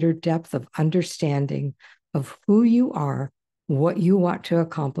greater depth of understanding of who you are, what you want to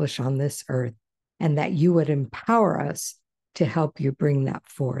accomplish on this earth, and that you would empower us to help you bring that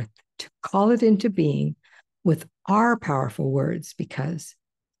forth, to call it into being with our powerful words, because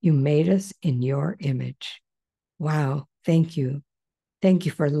you made us in your image. Wow, thank you. Thank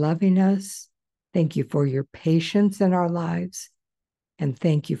you for loving us. Thank you for your patience in our lives. And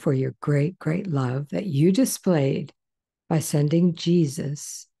thank you for your great, great love that you displayed by sending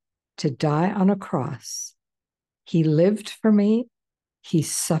Jesus to die on a cross. He lived for me. He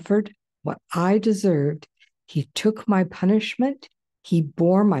suffered what I deserved. He took my punishment. He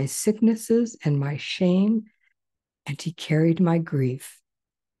bore my sicknesses and my shame, and he carried my grief.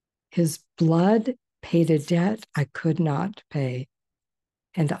 His blood paid a debt I could not pay.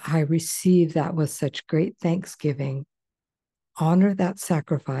 And I receive that with such great thanksgiving. Honor that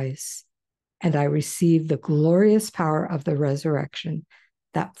sacrifice. And I receive the glorious power of the resurrection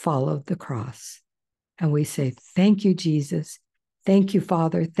that followed the cross. And we say, thank you, Jesus. Thank you,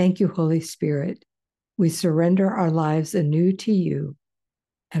 Father. Thank you, Holy Spirit. We surrender our lives anew to you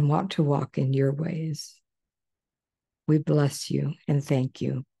and want to walk in your ways. We bless you and thank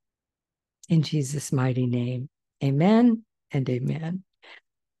you. In Jesus' mighty name, amen and amen.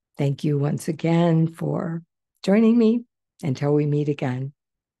 Thank you once again for joining me. Until we meet again,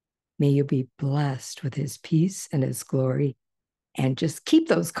 may you be blessed with his peace and his glory. And just keep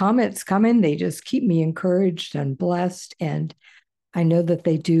those comments coming. They just keep me encouraged and blessed. And I know that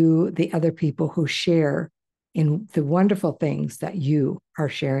they do the other people who share in the wonderful things that you are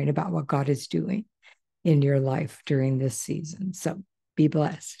sharing about what God is doing in your life during this season. So be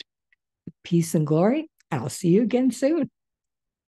blessed. Peace and glory. I'll see you again soon.